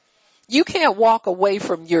 You can't walk away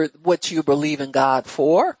from what you believe in God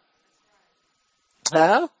for.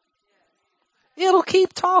 Huh? It'll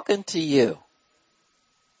keep talking to you.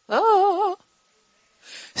 Oh.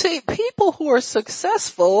 See, people who are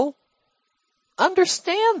successful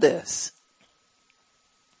understand this.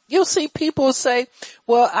 You'll see people say,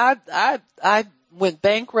 well, I went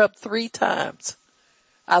bankrupt 3 times.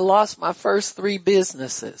 I lost my first 3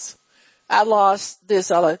 businesses. I lost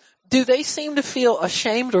this. Do they seem to feel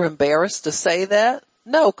ashamed or embarrassed to say that?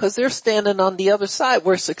 No, because they're standing on the other side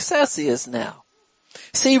where success is now.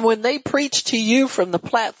 See, when they preach to you from the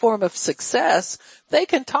platform of success, they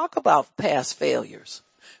can talk about past failures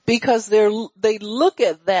because they look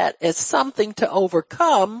at that as something to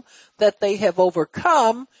overcome that they have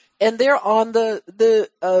overcome, and they're on the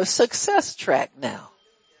success track now.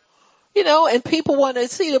 You know, and people want to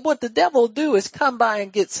see that what the devil will do is come by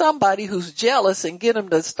and get somebody who's jealous and get them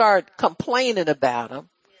to start complaining about them.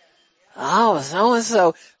 Oh,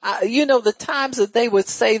 so-and-so. You know, the times that they would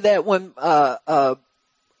say that when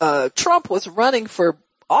Trump was running for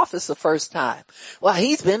office the first time. Well,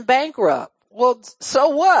 he's been bankrupt. Well, so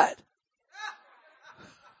what?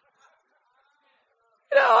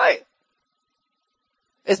 You know,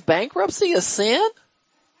 is bankruptcy a sin?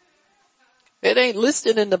 It ain't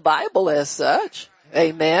listed in the Bible as such.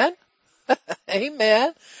 Amen.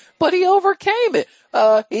 Amen. But he overcame it.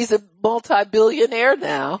 He's a multi-billionaire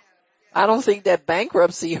now. I don't think that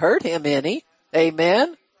bankruptcy hurt him any.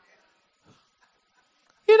 Amen.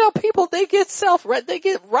 You know, people, they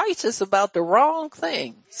get righteous about the wrong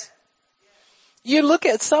things. You look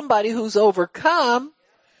at somebody who's overcome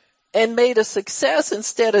and made a success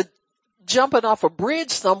instead of jumping off a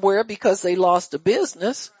bridge somewhere because they lost a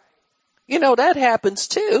business. You know, that happens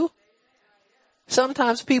too.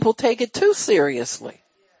 Sometimes people take it too seriously.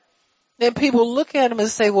 Then people look at them and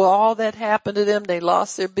say, well, all that happened to them, they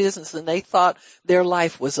lost their business and they thought their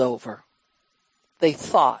life was over. They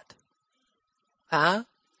thought. Huh?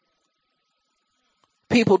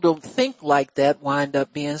 People don't think like that wind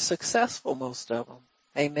up being successful, most of them.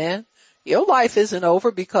 Amen. Your life isn't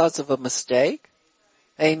over because of a mistake.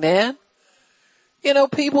 Amen. You know,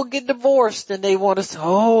 people get divorced and they want to say,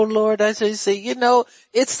 oh Lord, I say, you know,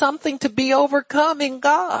 it's something to be overcome in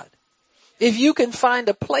God. If you can find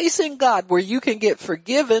a place in God where you can get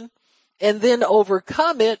forgiven and then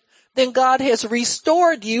overcome it, then God has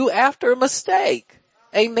restored you after a mistake.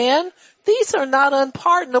 Amen. These are not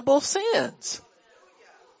unpardonable sins.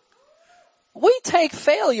 We take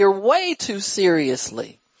failure way too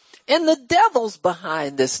seriously. And the devil's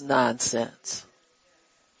behind this nonsense.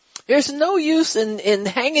 There's no use in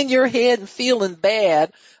hanging your head and feeling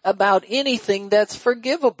bad about anything that's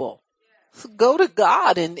forgivable. So go to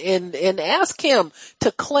God and ask him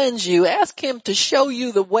to cleanse you. Ask him to show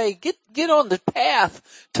you the way. Get on the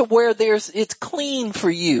path to where it's clean for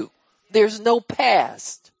you. There's no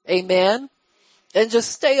past. Amen. And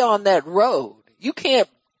just stay on that road. You can't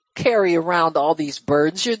carry around all these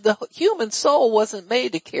burdens. The human soul wasn't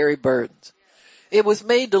made to carry burdens. It was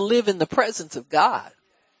made to live in the presence of God.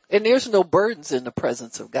 And there's no burdens in the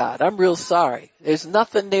presence of God. I'm real sorry. There's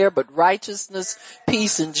nothing there but righteousness,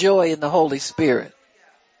 peace, and joy in the Holy Spirit.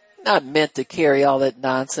 Not meant to carry all that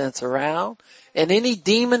nonsense around. And any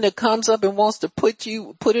demon that comes up and wants to put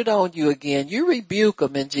it on you again, you rebuke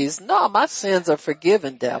them in Jesus. No, my sins are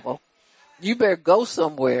forgiven, devil. You better go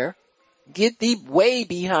somewhere. Get thee way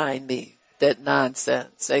behind me. That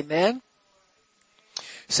nonsense. Amen.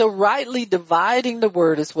 So rightly dividing the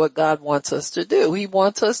word is what God wants us to do. He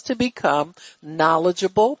wants us to become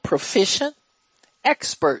knowledgeable, proficient,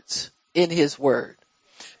 experts in his word.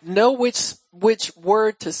 Know which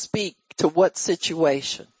word to speak to what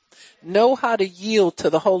situation. Know how to yield to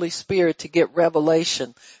the Holy Spirit to get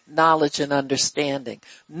revelation, knowledge, and understanding.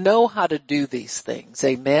 Know how to do these things.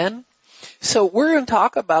 Amen. So we're going to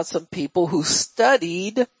talk about some people who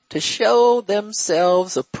studied to show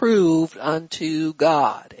themselves approved unto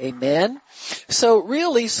God. Amen. So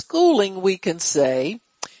really schooling, we can say,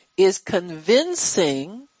 is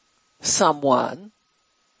convincing someone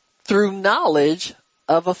through knowledge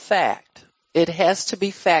of a fact. It has to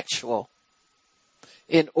be factual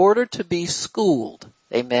in order to be schooled.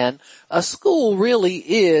 Amen. A school really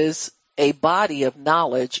is a body of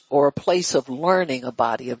knowledge or a place of learning a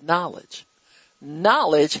body of knowledge.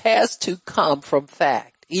 Knowledge has to come from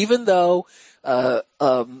fact. Even though the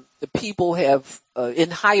people have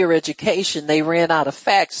in higher education, they ran out of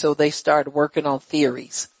facts, so they started working on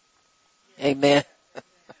theories. Amen.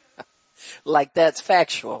 Like that's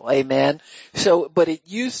factual. Amen. So, but it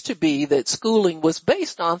used to be that schooling was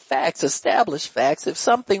based on facts, established facts. If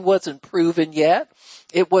something wasn't proven yet,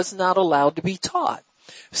 it was not allowed to be taught.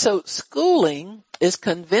 So schooling is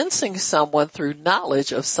convincing someone through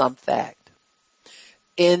knowledge of some fact.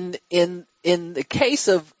 In the case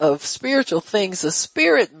of spiritual things, the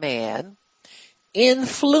spirit man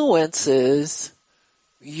influences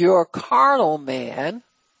your carnal man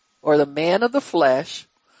or the man of the flesh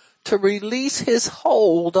to release his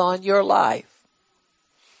hold on your life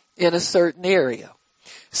in a certain area.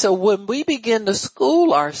 So when we begin to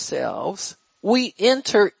school ourselves, we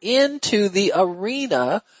enter into the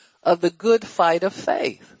arena of the good fight of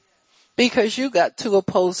faith, because you got two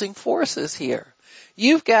opposing forces here.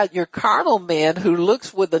 You've got your carnal man who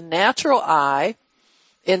looks with the natural eye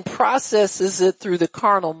and processes it through the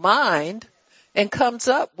carnal mind and comes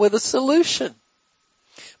up with a solution.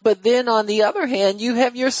 But then on the other hand, you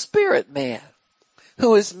have your spirit man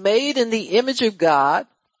who is made in the image of God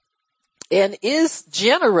and is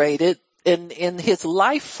generated in his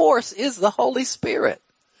life force is the Holy Spirit.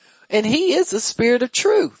 And he is the spirit of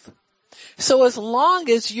truth. So as long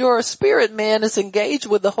as your spirit man is engaged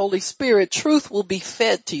with the Holy Spirit, truth will be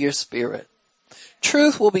fed to your spirit.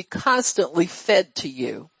 Truth will be constantly fed to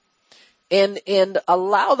you. And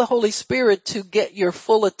allow the Holy Spirit to get your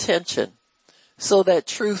full attention so that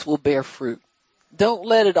truth will bear fruit. Don't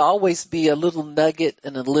let it always be a little nugget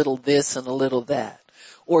and a little this and a little that,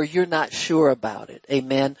 or you're not sure about it.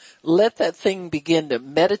 Amen. Let that thing begin to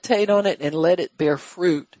meditate on it and let it bear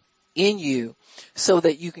fruit in you so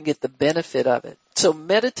that you can get the benefit of it. So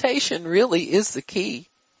meditation really is the key.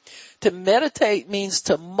 To meditate means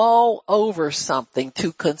to mull over something,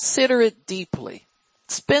 to consider it deeply.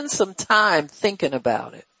 Spend some time thinking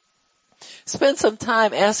about it. Spend some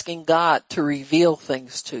time asking God to reveal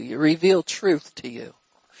things to you, reveal truth to you.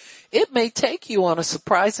 It may take you on a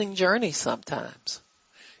surprising journey sometimes.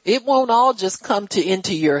 It won't all just come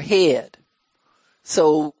into your head.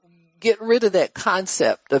 So get rid of that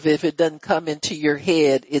concept of if it doesn't come into your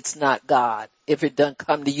head, it's not God. If it doesn't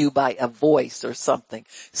come to you by a voice or something.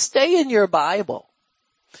 Stay in your Bible.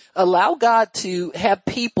 Allow God to have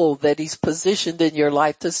people that he's positioned in your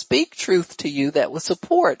life to speak truth to you that will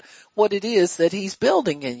support what it is that he's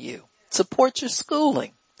building in you. Support your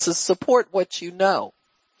schooling. To support what you know.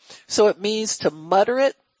 So it means to mutter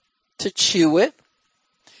it, to chew it,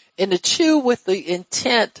 and to chew with the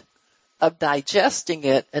intent of digesting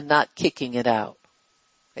it and not kicking it out.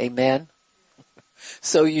 Amen.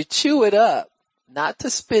 So you chew it up, not to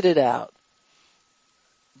spit it out,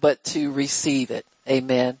 but to receive it.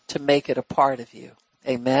 Amen. To make it a part of you.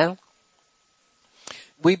 Amen.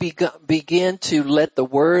 We begin to let the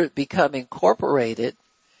word become incorporated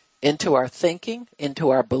into our thinking,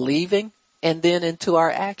 into our believing, and then into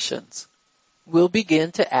our actions. We'll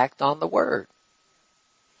begin to act on the word.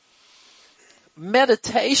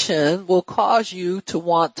 Meditation will cause you to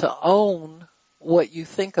want to own what you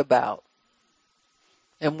think about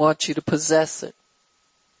and want you to possess it.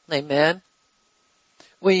 Amen.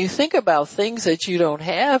 When you think about things that you don't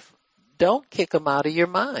have, don't kick them out of your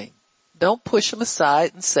mind. Don't push them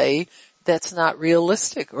aside and say, that's not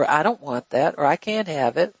realistic, or I don't want that, or I can't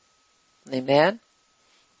have it. Amen.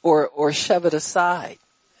 Or shove it aside.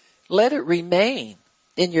 Let it remain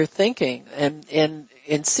in your thinking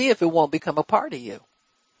and see if it won't become a part of you.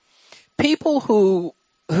 People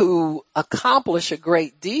who accomplish a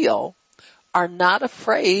great deal are not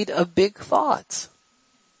afraid of big thoughts.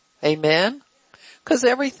 Amen. Because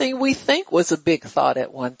everything we think was a big thought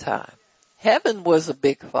at one time. Heaven was a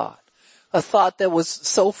big thought. a thought that was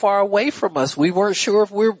so far away from us. We weren't sure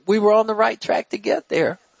if we were on the right track to get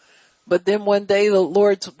there. But then one day the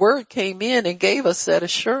Lord's word came in and gave us that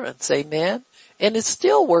assurance. Amen. And it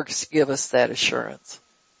still works to give us that assurance.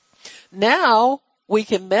 Now we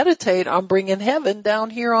can meditate on bringing heaven down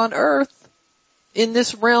here on earth in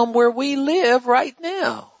this realm where we live right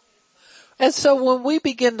now. And so when we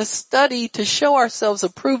begin to study to show ourselves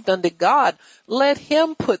approved unto God, let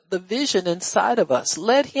him put the vision inside of us.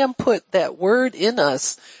 Let him put that word in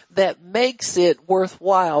us that makes it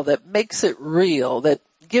worthwhile, that makes it real, that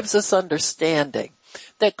gives us understanding,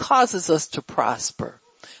 that causes us to prosper,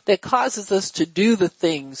 that causes us to do the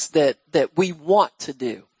things that we want to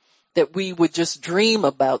do, that we would just dream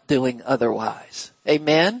about doing otherwise.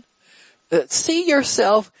 Amen? See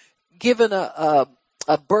yourself given a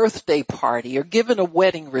birthday party or given a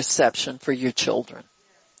wedding reception for your children.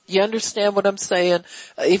 You understand what I'm saying?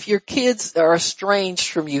 If your kids are estranged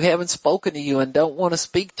from you, haven't spoken to you and don't want to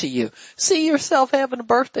speak to you, see yourself having a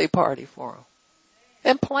birthday party for them.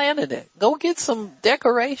 And planning it. Go get some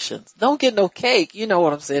decorations. Don't get no cake. You know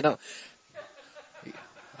what I'm saying. Oh,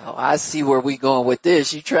 I see where we going with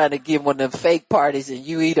this. You trying to give one of them fake parties and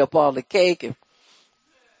you eat up all the cake. And,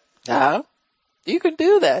 you can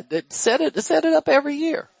do that. Set it up every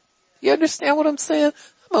year. You understand what I'm saying?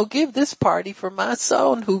 I'm going to give this party for my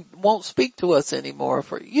son who won't speak to us anymore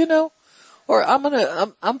or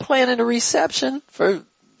I'm planning a reception for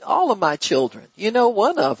all of my children.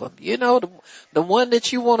 One of them, the one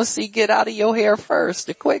that you want to see get out of your hair first,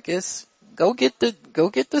 the quickest. Go get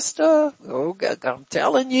the stuff. I'm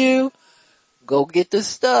telling you, go get the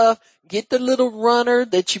stuff. Get the little runner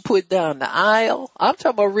that you put down the aisle. I'm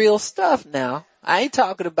talking about real stuff now. I ain't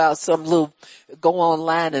talking about some little go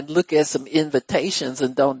online and look at some invitations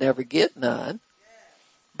and don't ever get none.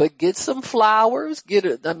 But get some flowers,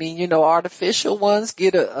 artificial ones,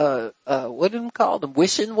 get what do them call them?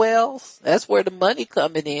 Wishing wells. That's where the money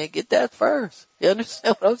coming in. Get that first. You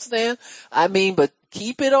understand what I'm saying? But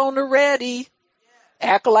keep it on the ready.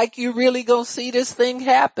 Act like you really gonna see this thing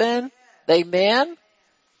happen. Amen.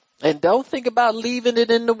 And don't think about leaving it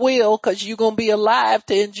in the will cause you're gonna be alive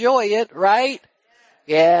to enjoy it, right?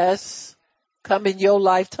 Yes. Come in your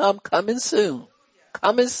lifetime, coming soon.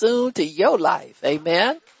 Coming soon to your life.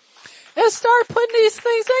 Amen. And start putting these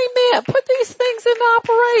things, amen. Put these things into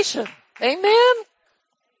operation. Amen.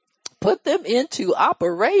 Put them into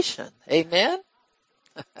operation. Amen.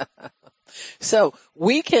 So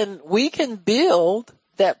we can build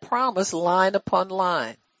that promise line upon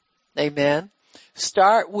line. Amen.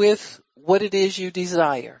 Start with what it is you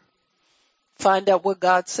desire. Find out what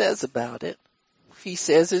God says about it. If he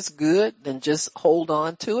says it's good, then just hold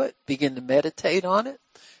on to it. Begin to meditate on it.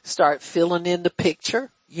 Start filling in the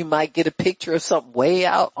picture. You might get a picture of something way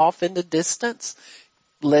out off in the distance.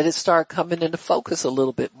 Let it start coming into focus a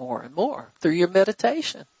little bit more and more through your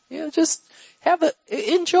meditation. Just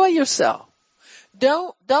enjoy yourself.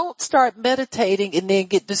 Don't start meditating and then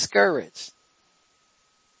get discouraged.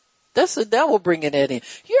 That's the devil bringing that in.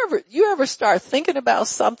 You ever start thinking about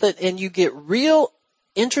something and you get real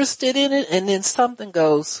interested in it and then something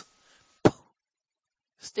goes, poof,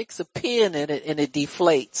 sticks a pin in it and it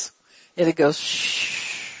deflates and it goes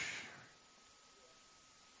shh.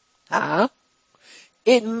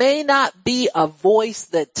 It may not be a voice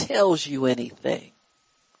that tells you anything,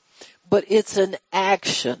 but it's an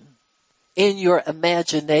action in your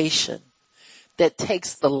imagination that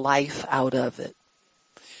takes the life out of it.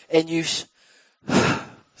 And you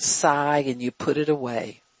sigh and you put it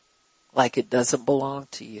away like it doesn't belong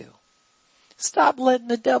to you. Stop letting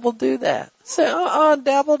the devil do that. Say,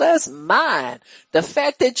 devil, that's mine. The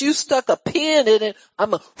fact that you stuck a pin in it,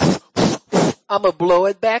 I'm gonna blow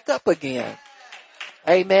it back up again.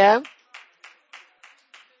 Amen.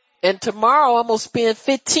 And tomorrow I'm going to spend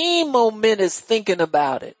 15 more minutes thinking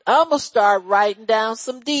about it. I'm going to start writing down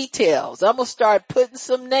some details. I'm going to start putting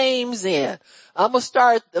some names in. I'm going to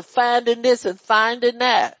start finding this and finding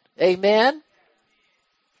that. Amen.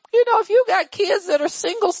 If you got kids that are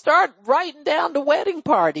single, start writing down the wedding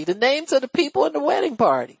party, the names of the people in the wedding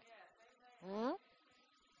party.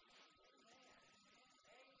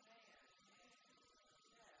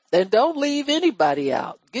 And don't leave anybody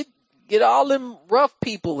out. Get all them rough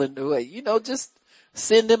people in the way. Just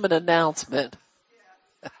send them an announcement.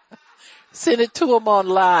 Send it to them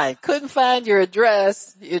online. Couldn't find your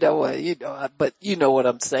address, but you know what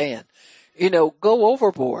I'm saying. Go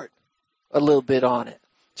overboard a little bit on it.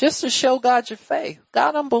 Just to show God your faith.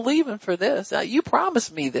 God, I'm believing for this. You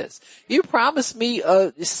promised me this. You promised me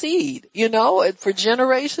a seed, for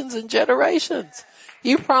generations and generations.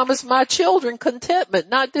 You promised my children contentment,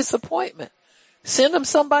 not disappointment. Send them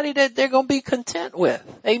somebody that they're going to be content with.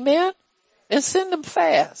 Amen. And send them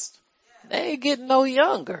fast. They ain't getting no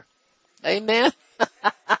younger. Amen.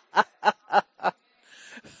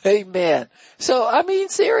 Amen. So, I mean,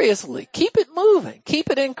 seriously, keep it moving. Keep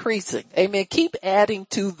it increasing. Amen. Keep adding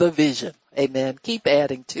to the vision. Amen. Keep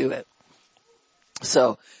adding to it.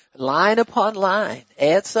 So, line upon line,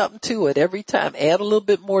 add something to it every time. Add a little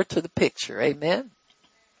bit more to the picture. Amen.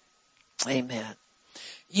 Amen.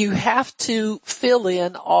 You have to fill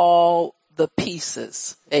in all the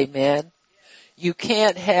pieces. Amen. You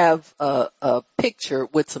can't have a picture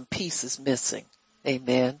with some pieces missing.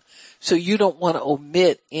 Amen. So you don't want to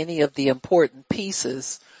omit any of the important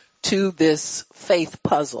pieces to this faith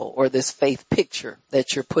puzzle or this faith picture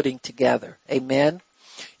that you're putting together. Amen.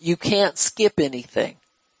 You can't skip anything.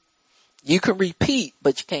 You can repeat,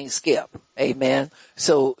 but you can't skip. Amen.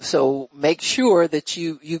 So make sure that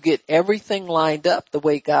you get everything lined up the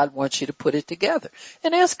way God wants you to put it together,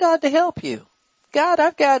 and ask God to help you. God,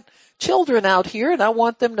 I've got children out here and I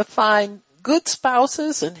want them to find good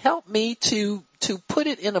spouses, and help me to put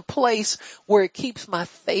it in a place where it keeps my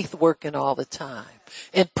faith working all the time,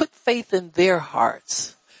 and put faith in their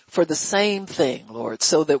hearts for the same thing, Lord,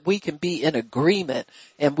 so that we can be in agreement,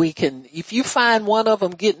 and we can, if you find one of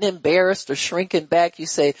them getting embarrassed or shrinking back, you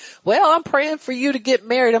say, well, I'm praying for you to get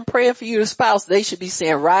married. I'm praying for you to spouse. They should be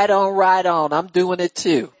saying, right on, right on. I'm doing it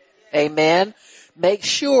too. Amen. Make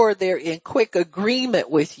sure they're in quick agreement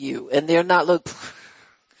with you, and they're not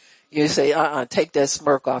you say, take that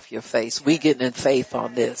smirk off your face. We getting in faith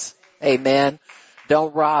on this. Amen.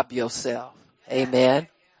 Don't rob yourself. Amen.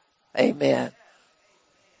 Amen.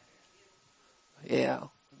 Yeah.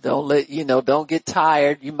 Don't get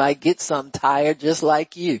tired. You might get something tired just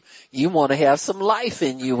like you. You want to have some life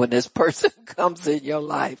in you when this person comes in your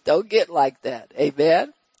life. Don't get like that.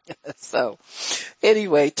 Amen. So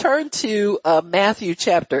anyway, turn to Matthew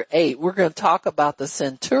chapter 8. We're going to talk about the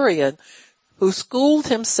centurion who schooled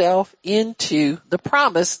himself into the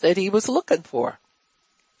promise that he was looking for.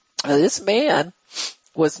 This man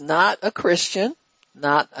was not a Christian,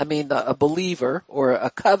 a believer or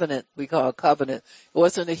a covenant. We call a covenant. He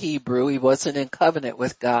wasn't a Hebrew. He wasn't in covenant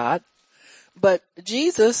with God. But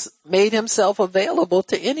Jesus made himself available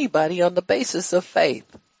to anybody on the basis of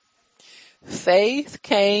faith. Faith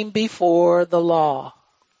came before the law.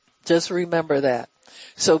 Just remember that.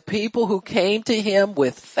 So people who came to him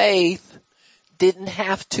with faith didn't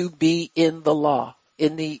have to be in the law,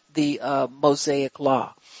 in the Mosaic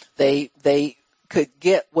law. They could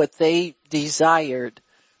get what they desired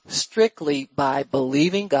strictly by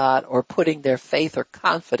believing God or putting their faith or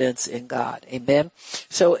confidence in God. Amen.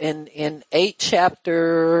 So in 8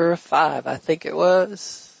 chapter 5, I think it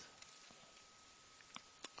was.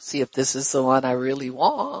 See if this is the one I really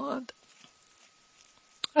want.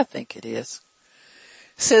 I think it is.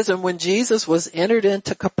 It says, and when Jesus was entered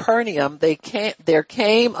into Capernaum, there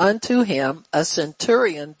came unto him a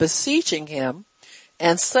centurion beseeching him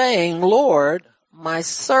and saying, Lord, my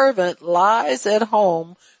servant lies at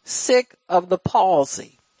home sick of the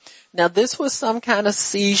palsy. Now this was some kind of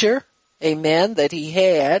seizure, amen, that he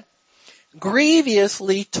had,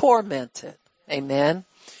 grievously tormented, amen.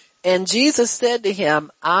 And Jesus said to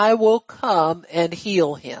him, I will come and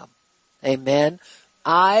heal him. Amen.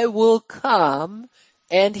 I will come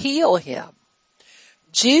and heal him.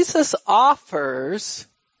 Jesus offers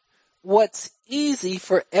what's easy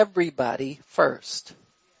for everybody first.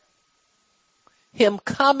 Him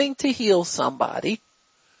coming to heal somebody,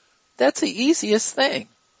 that's the easiest thing.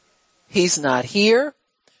 He's not here.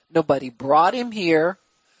 Nobody brought him here.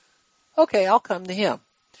 Okay, I'll come to him.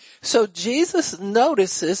 So Jesus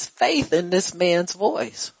notices faith in this man's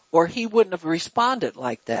voice, or he wouldn't have responded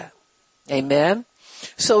like that. Amen.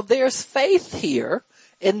 So there's faith here,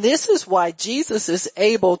 and this is why Jesus is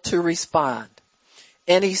able to respond.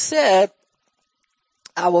 And he said,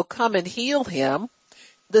 I will come and heal him.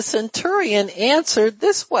 The centurion answered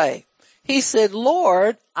this way. He said,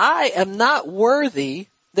 Lord, I am not worthy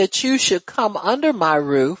that you should come under my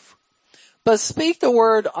roof, but speak the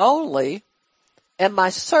word only, and my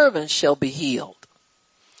servant shall be healed.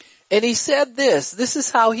 And he said this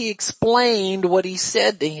is how he explained what he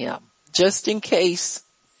said to him, just in case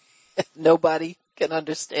nobody can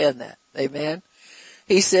understand that. Amen.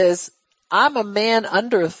 He says, I'm a man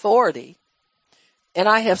under authority, and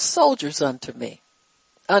I have soldiers under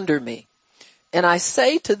me. And I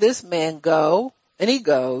say to this man, go, and he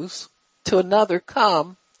goes, to another,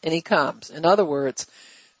 come, and he comes. In other words,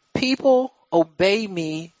 people obey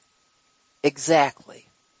me exactly.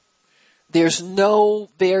 There's no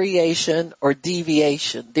variation or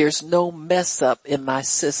deviation. There's no mess up in my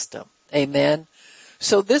system. Amen.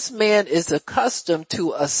 So this man is accustomed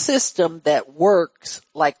to a system that works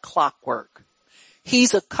like clockwork.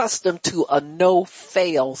 He's accustomed to a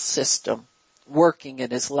no-fail system working in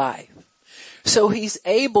his life. So he's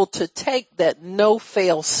able to take that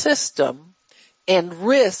no-fail system and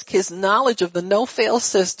risk his knowledge of the no-fail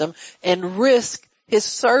system and risk his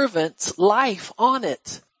servant's life on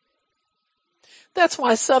it. That's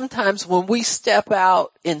why sometimes when we step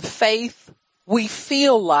out in faith, we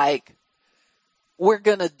feel like we're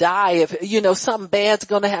going to die if, something bad's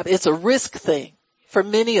going to happen. It's a risk thing for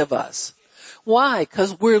many of us. Why?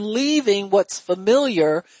 Because we're leaving what's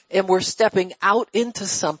familiar and we're stepping out into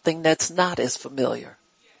something that's not as familiar.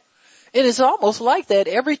 And it's almost like that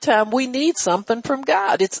every time we need something from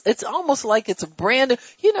God. It's almost like it's a brand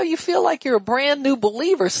new, you feel like you're a brand new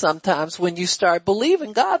believer sometimes when you start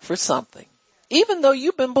believing God for something. Even though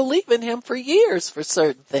you've been believing Him for years for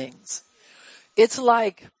certain things. It's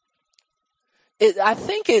like, I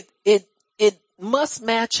think it must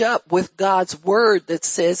match up with God's word that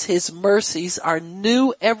says His mercies are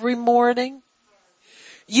new every morning.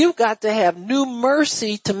 You've got to have new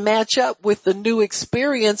mercy to match up with the new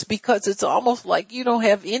experience, because it's almost like you don't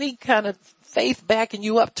have any kind of faith backing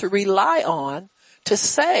you up to rely on to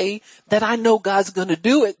say that I know God's going to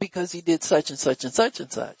do it because He did such and such and such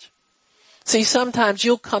and such. See, sometimes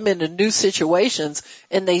you'll come into new situations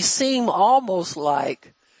and they seem almost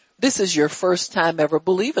like this is your first time ever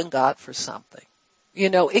believing God for something.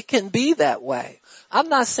 It can be that way. I'm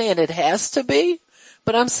not saying it has to be,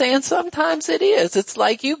 but I'm saying sometimes it is. It's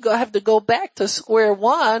like you have to go back to square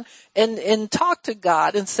one and talk to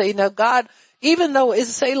God and say, now God, even though it's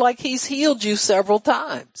say like He's healed you several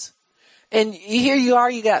times. And here you are,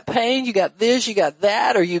 you got pain, you got this, you got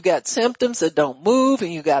that, or you got symptoms that don't move,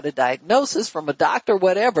 and you got a diagnosis from a doctor,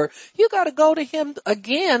 whatever. You got to go to Him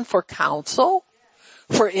again for counsel,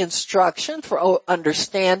 for instruction, for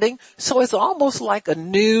understanding. So it's almost like a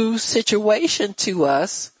new situation to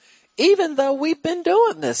us, even though we've been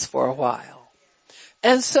doing this for a while.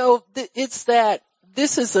 And so it's that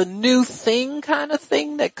this is a new thing kind of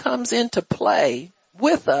thing that comes into play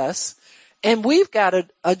with us, and we've got to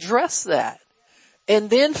address that. And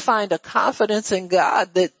then find a confidence in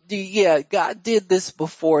God that, God did this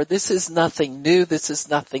before. This is nothing new. This is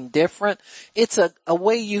nothing different. It's a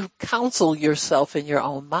way you counsel yourself in your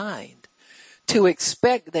own mind to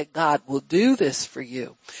expect that God will do this for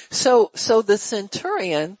you. So the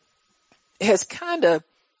centurion has kind of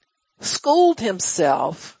schooled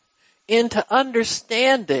himself into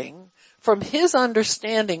understanding from his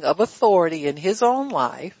understanding of authority in his own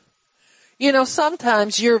life.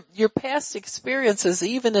 Sometimes your past experiences,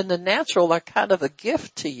 even in the natural, are kind of a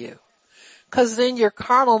gift to you. 'Cause then your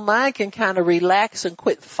carnal mind can kind of relax and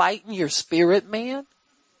quit fighting your spirit man.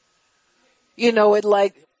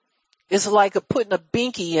 It's like putting a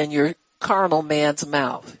binky in your carnal man's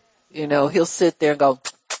mouth. He'll sit there and go,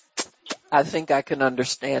 I think I can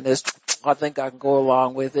understand this. I think I can go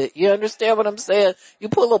along with it. You understand what I'm saying? You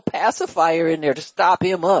put a little pacifier in there to stop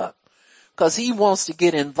him up. 'Cause he wants to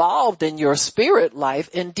get involved in your spirit life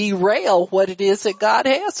and derail what it is that God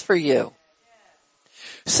has for you.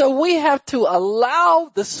 So we have to allow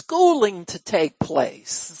the schooling to take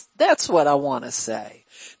place. That's what I want to say.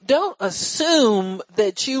 Don't assume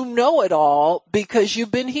that you know it all because you've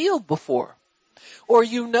been healed before. Or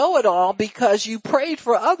you know it all because you prayed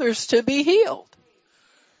for others to be healed.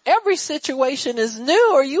 Every situation is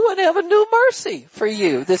new, or you would have a new mercy for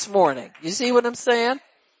you this morning. You see what I'm saying?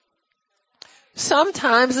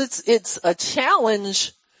 Sometimes it's a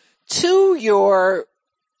challenge to your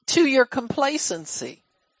complacency.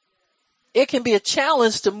 It can be a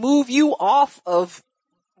challenge to move you off of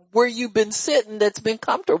where you've been sitting that's been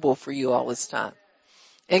comfortable for you all this time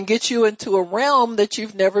and get you into a realm that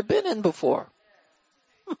you've never been in before.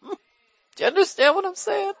 Do you understand what I'm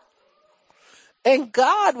saying? And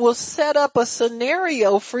God will set up a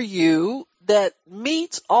scenario for you that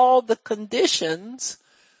meets all the conditions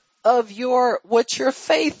of what your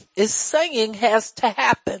faith is saying has to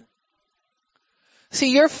happen.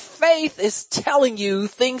 See, your faith is telling you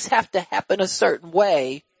things have to happen a certain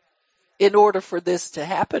way in order for this to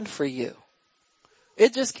happen for you.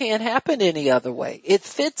 It just can't happen any other way. It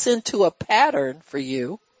fits into a pattern for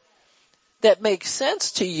you that makes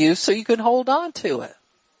sense to you so you can hold on to it.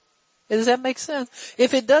 Does that make sense?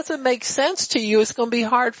 If it doesn't make sense to you, it's going to be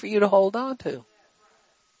hard for you to hold on to.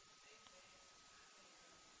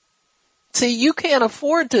 See, you can't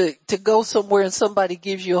afford to go somewhere and somebody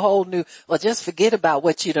gives you a whole new, well, just forget about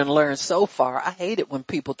what you done learned so far. I hate it when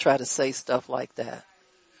people try to say stuff like that.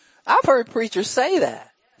 I've heard preachers say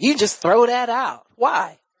that. You just throw that out.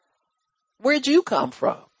 Why? Where'd you come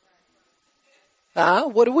from? Huh?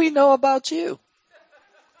 What do we know about you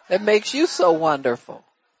that makes you so wonderful?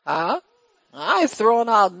 Huh? I ain't throwing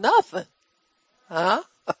out nothing. Huh?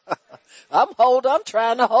 I'm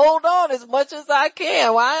trying to hold on as much as I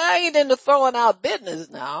can. Well, I ain't into throwing out business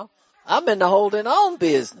now. I'm into holding on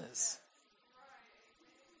business.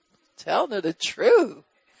 Telling her the truth.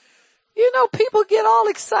 You know, people get all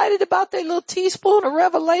excited about their little teaspoon of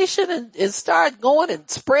revelation and start going and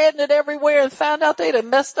spreading it everywhere and found out they done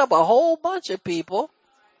messed up a whole bunch of people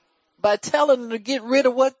by telling them to get rid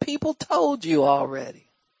of what people told you already.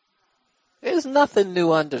 There's nothing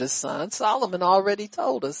new under the sun. Solomon already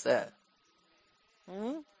told us that.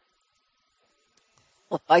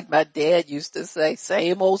 Like my dad used to say,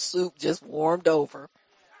 same old soup, just warmed over.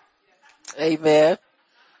 Amen.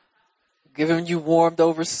 Giving you warmed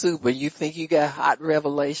over soup and you think you got hot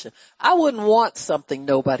revelation. I wouldn't want something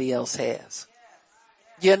nobody else has.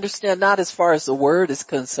 You understand? Not as far as the word is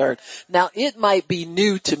concerned. Now it might be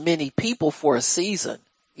new to many people for a season.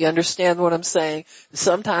 You understand what I'm saying?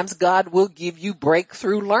 Sometimes God will give you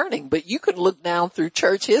breakthrough learning, but you can look down through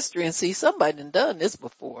church history and see somebody done this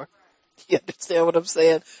before. You understand what I'm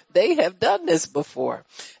saying? They have done this before.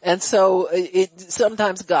 And so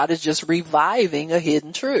sometimes God is just reviving a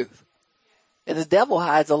hidden truth. And the devil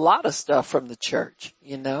hides a lot of stuff from the church,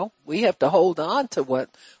 you know. We have to hold on to what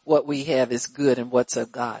we have is good and what's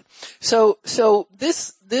of God. So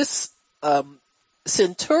this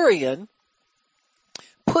centurion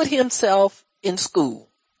put himself in school.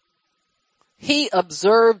 He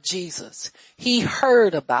observed Jesus. He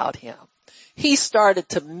heard about him. He started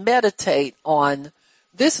to meditate on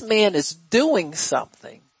this man is doing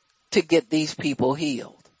something to get these people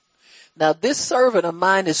healed. Now this servant of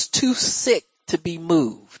mine is too sick to be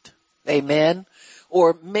moved. Amen.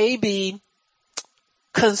 Or maybe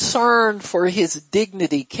concern for his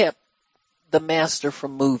dignity kept the master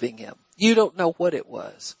from moving him. You don't know what it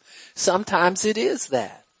was. Sometimes it is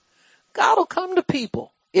that. God will come to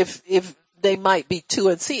people if they might be too,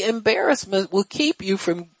 and see, embarrassment will keep you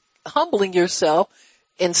from humbling yourself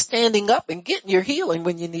and standing up and getting your healing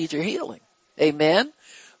when you need your healing. Amen.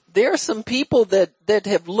 There are some people that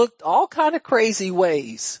have looked all kind of crazy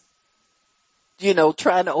ways, you know,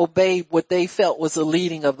 trying to obey what they felt was the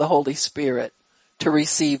leading of the Holy Spirit to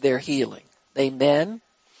receive their healing. Amen.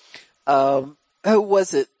 Who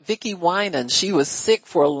was it? Vicky Winan. She was sick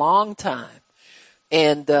for a long time.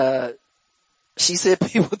 And, she said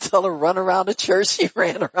people tell her run around the church. She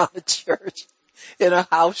ran around the church in her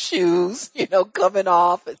house shoes, you know, coming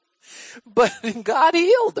off. But God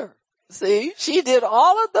healed her. See, she did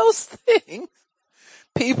all of those things.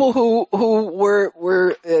 People who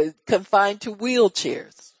were confined to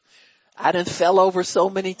wheelchairs. I done fell over so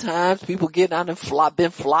many times. People getting out and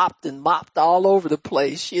been flopped and mopped all over the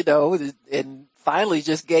place, you know, and finally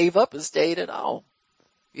just gave up and stayed at home.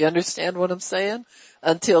 You understand what I'm saying?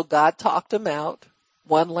 Until God talked them out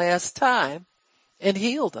one last time and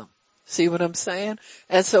healed them. See what I'm saying?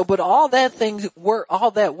 And so, but all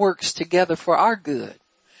that works together for our good.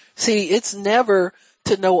 See, it's never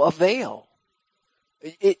to no avail.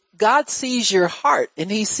 God sees your heart and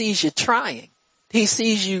he sees you trying. He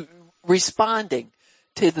sees you responding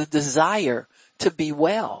to the desire to be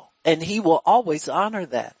well, and he will always honor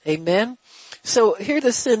that. Amen. So here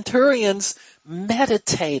the centurion's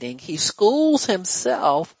meditating. He schools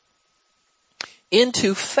himself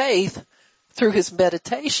into faith through his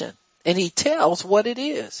meditation, and he tells what it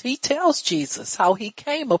is. He tells Jesus how he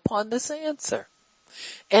came upon this answer.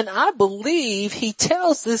 And I believe he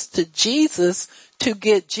tells this to Jesus to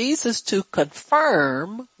get Jesus to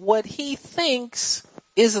confirm what he thinks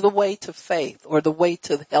is the way to faith or the way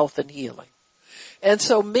to health and healing. And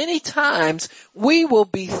so many times we will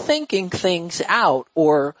be thinking things out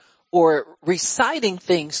or reciting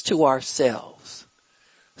things to ourselves.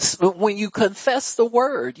 So when you confess the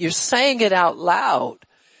word, you're saying it out loud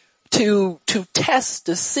to test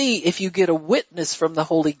to see if you get a witness from the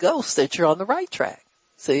Holy Ghost that you're on the right track.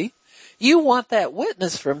 See? You want that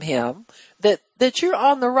witness from him that you're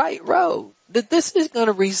on the right road, that this is going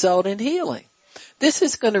to result in healing. This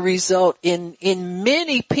is going to result in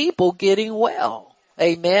many people getting well.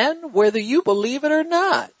 Amen? Whether you believe it or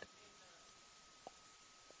not.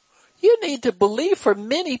 You need to believe for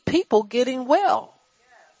many people getting well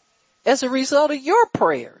as a result of your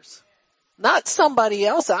prayers. Not somebody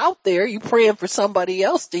else out there. You praying for somebody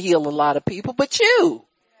else to heal a lot of people, but you.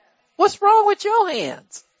 What's wrong with your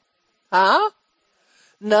hands? Huh?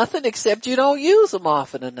 Nothing except you don't use them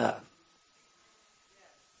often enough.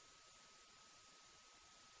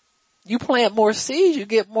 You plant more seeds, you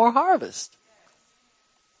get more harvest.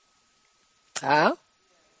 Huh?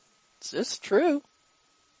 It's just true.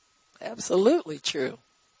 Absolutely true.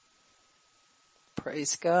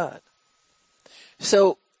 Praise God.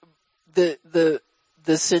 So the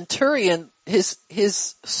centurion,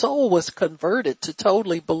 his soul was converted to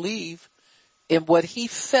totally believe in what he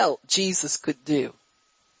felt Jesus could do.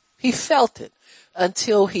 He felt it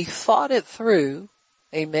until he thought it through.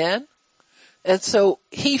 Amen. And so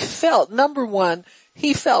he felt, number one,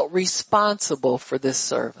 he felt responsible for this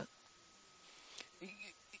servant.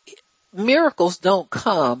 Miracles don't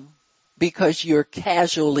come because you're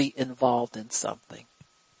casually involved in something.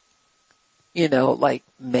 You know, like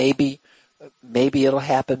maybe it'll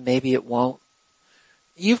happen, maybe it won't.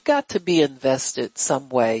 You've got to be invested some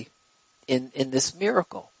way in this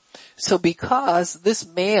miracle. So because this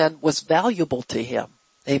man was valuable to him,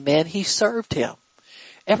 amen, he served him.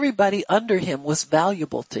 Everybody under him was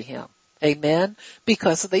valuable to him, amen,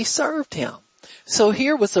 because they served him. So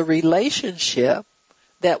here was a relationship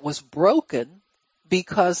that was broken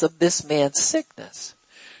because of this man's sickness.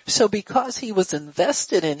 So because he was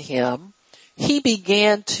invested in him, he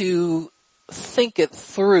began to think it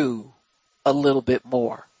through a little bit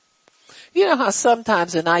more. You know how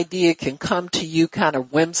sometimes an idea can come to you kind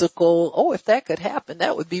of whimsical. Oh, if that could happen,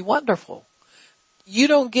 that would be wonderful. You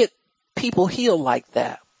don't get people healed like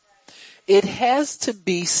that. It has to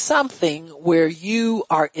be something where you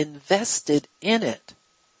are invested in it.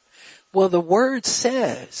 Well, the word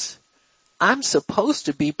says, I'm supposed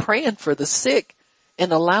to be praying for the sick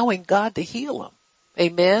and allowing God to heal them.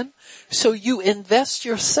 Amen. So you invest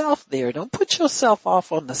yourself there. Don't put yourself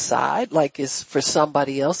off on the side like it's for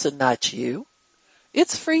somebody else and not you.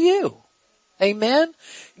 It's for you. Amen.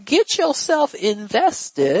 Get yourself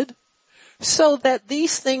invested so that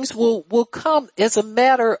these things will come as a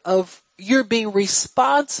matter of you're being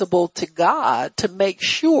responsible to God to make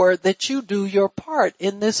sure that you do your part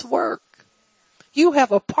in this work. You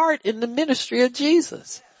have a part in the ministry of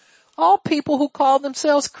Jesus. All people who call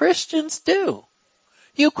themselves Christians do.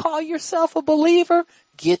 You call yourself a believer,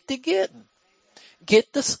 get to getting.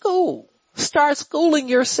 Get to school. Start schooling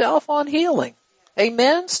yourself on healing.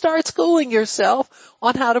 Amen. Start schooling yourself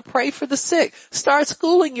on how to pray for the sick. Start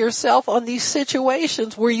schooling yourself on these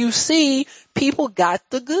situations where you see people got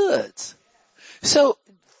the goods. So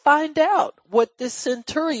find out what this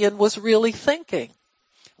centurion was really thinking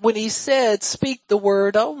when he said, speak the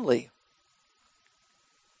word only.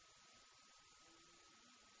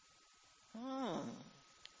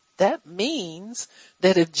 That means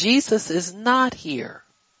that if Jesus is not here,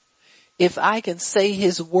 if I can say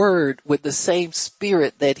his word with the same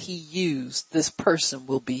spirit that he used, this person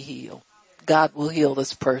will be healed. God will heal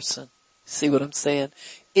this person. See what I'm saying?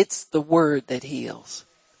 It's the word that heals.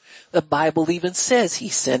 The Bible even says he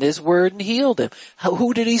sent his word and healed him.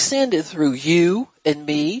 Who did he send it through? You and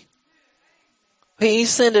me. He ain't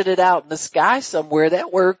sending it out in the sky somewhere.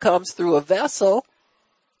 That word comes through a vessel.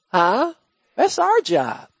 Huh? That's our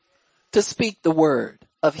job. To speak the word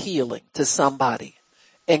of healing to somebody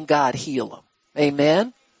and God heal them.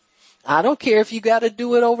 Amen. I don't care if you got to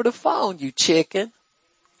do it over the phone, you chicken.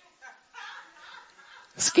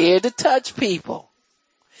 Scared to touch people.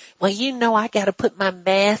 Well, you know I got to put my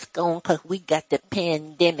mask on because we got the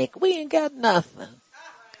pandemic. We ain't got nothing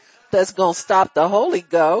that's going to stop the Holy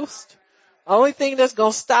Ghost. Only thing that's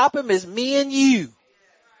going to stop him is me and you.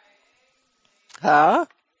 Huh?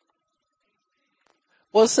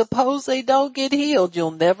 Well, suppose they don't get healed.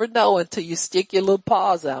 You'll never know until you stick your little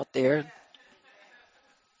paws out there.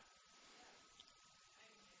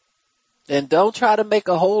 And don't try to make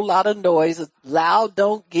a whole lot of noise. Loud,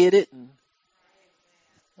 don't get it.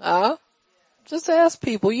 Just ask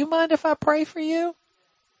people, you mind if I pray for you?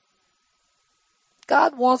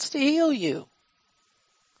 God wants to heal you.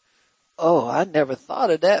 Oh, I never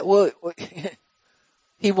thought of that. Well,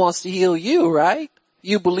 he wants to heal you, right?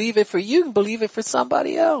 You believe it for you and believe it for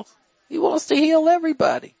somebody else. He wants to heal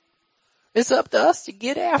everybody. It's up to us to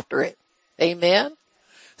get after it. Amen.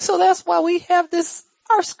 So that's why we have this,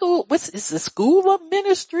 our school, it's the school of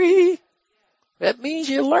ministry. That means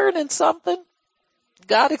you're learning something.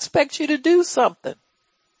 God expects you to do something.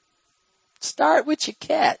 Start with your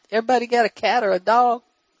cat. Everybody got a cat or a dog?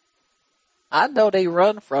 I know they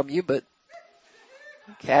run from you, but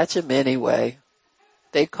catch them anyway.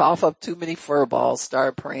 They cough up too many fur balls,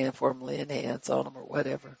 start praying for them, laying hands on them or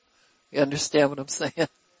whatever. You understand what I'm saying?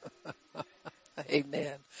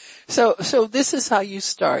 Amen. So this is how you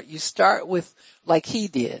start. You start with, like he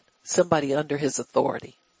did, somebody under his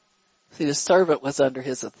authority. See, the servant was under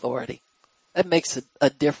his authority. That makes a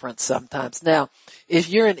difference sometimes. Now, if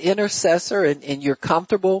you're an intercessor and you're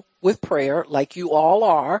comfortable with prayer, like you all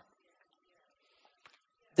are,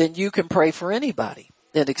 then you can pray for anybody.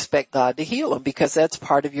 and expect God to heal them, because that's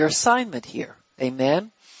part of your assignment here.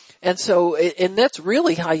 Amen. And so, and that's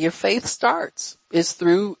really how your faith starts, is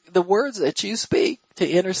through the words that you speak to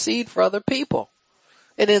intercede for other people.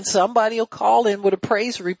 And then somebody will call in with a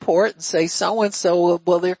praise report and say, so-and-so,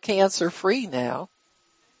 well, they're cancer free now.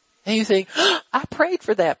 And you think, I prayed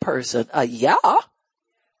for that person. Yeah.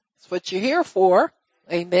 That's what you're here for.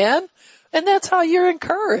 Amen. And that's how you're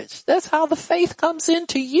encouraged. That's how the faith comes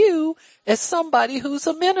into you as somebody who's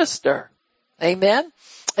a minister. Amen.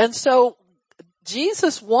 And so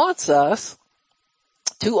Jesus wants us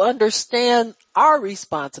to understand our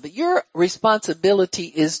responsibility. Your responsibility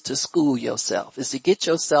is to school yourself, is to get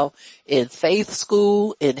yourself in faith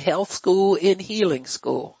school, in health school, in healing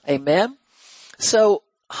school. Amen. So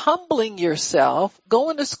humbling yourself,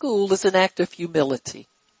 going to school, is an act of humility.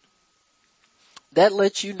 That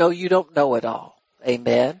lets you know you don't know it all.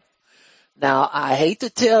 Amen. Now, I hate to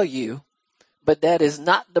tell you, but that is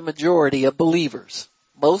not the majority of believers.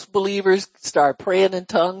 Most believers start praying in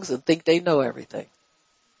tongues and think they know everything.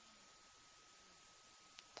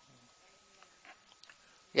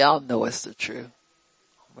 Y'all know it's the truth,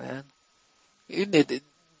 man.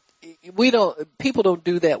 People don't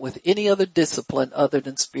do that with any other discipline other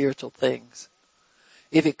than spiritual things.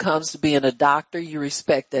 If it comes to being a doctor, you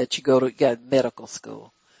respect that. You got medical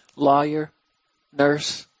school, lawyer,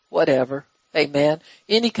 nurse, whatever. Amen.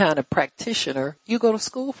 Any kind of practitioner, you go to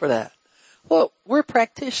school for that. Well, we're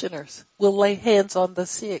practitioners. We'll lay hands on the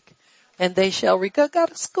sick and they shall recover. Go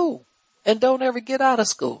to school and don't ever get out of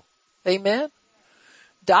school. Amen.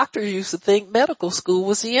 Doctors used to think medical school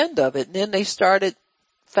was the end of it. And then they started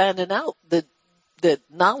finding out that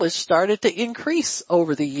knowledge started to increase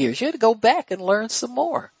over the years. You had to go back and learn some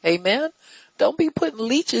more. Amen. Don't be putting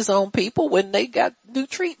leeches on people when they got new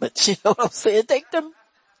treatments. You know what I'm saying? Take them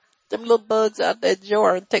little bugs out that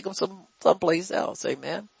jar and take them someplace else.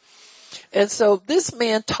 Amen. And so this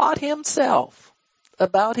man taught himself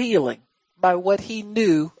about healing by what he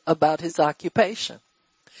knew about his occupation.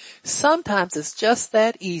 Sometimes it's just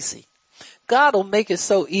that easy. God will make it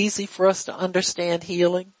so easy for us to understand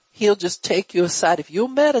healing. He'll just take you aside. If you'll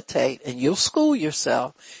meditate and you'll school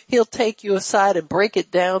yourself, he'll take you aside and break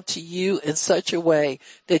it down to you in such a way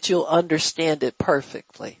that you'll understand it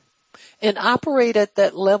perfectly. And operate at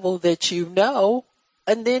that level that you know,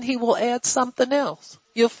 and then he will add something else.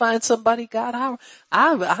 You'll find somebody, God, I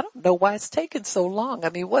don't know why it's taken so long. I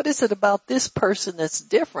mean, what is it about this person that's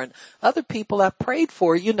different? Other people I prayed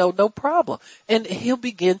for, no problem. And he'll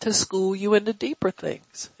begin to school you into deeper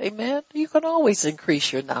things. Amen. You can always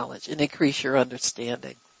increase your knowledge and increase your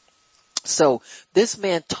understanding. So this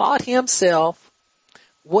man taught himself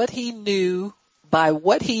what he knew by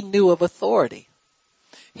what he knew of authority.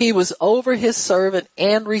 He was over his servant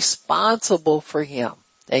and responsible for him.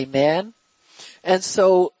 Amen. And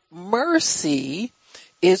so mercy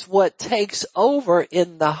is what takes over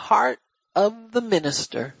in the heart of the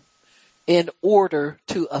minister in order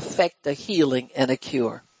to effect a healing and a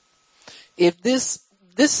cure. If this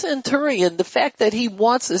centurion, the fact that he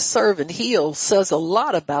wants his servant healed says a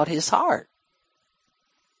lot about his heart.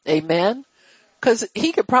 Amen. Because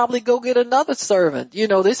he could probably go get another servant.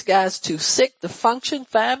 This guy's too sick to function.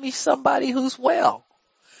 Find me somebody who's well.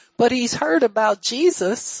 But he's heard about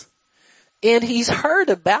Jesus. And he's heard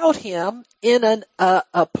about him in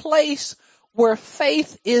a place where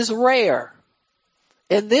faith is rare.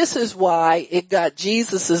 And this is why it got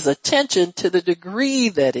Jesus' attention to the degree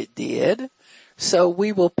that it did. So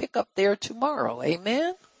we will pick up there tomorrow.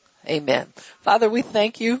 Amen. Amen. Father, we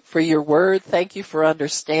thank you for your word. Thank you for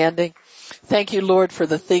understanding. Thank you, Lord, for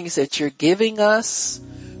the things that you're giving us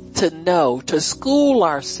to know, to school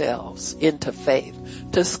ourselves into faith,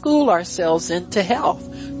 to school ourselves into health,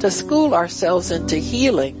 to school ourselves into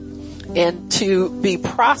healing, and to be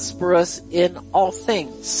prosperous in all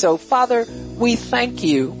things. So, Father, we thank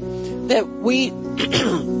you that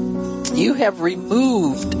you have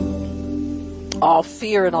removed all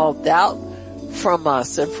fear and all doubt from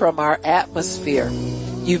us and from our atmosphere.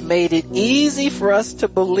 You've made it easy for us to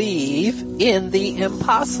believe in the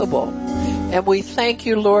impossible. And we thank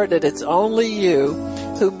you, Lord, that it's only you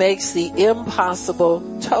who makes the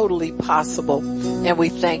impossible totally possible. And we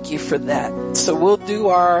thank you for that. So we'll do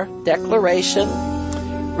our declaration.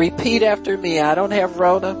 Repeat after me. I don't have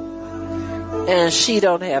Rona, and she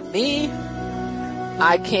don't have me.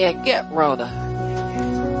 I can't get Rona,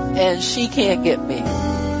 and she can't get me.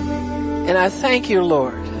 And I thank you,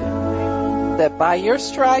 Lord, that by your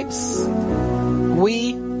stripes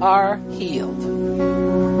we are healed.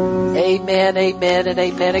 Amen, amen, and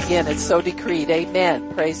amen again. It's so decreed.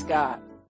 Amen. Praise God.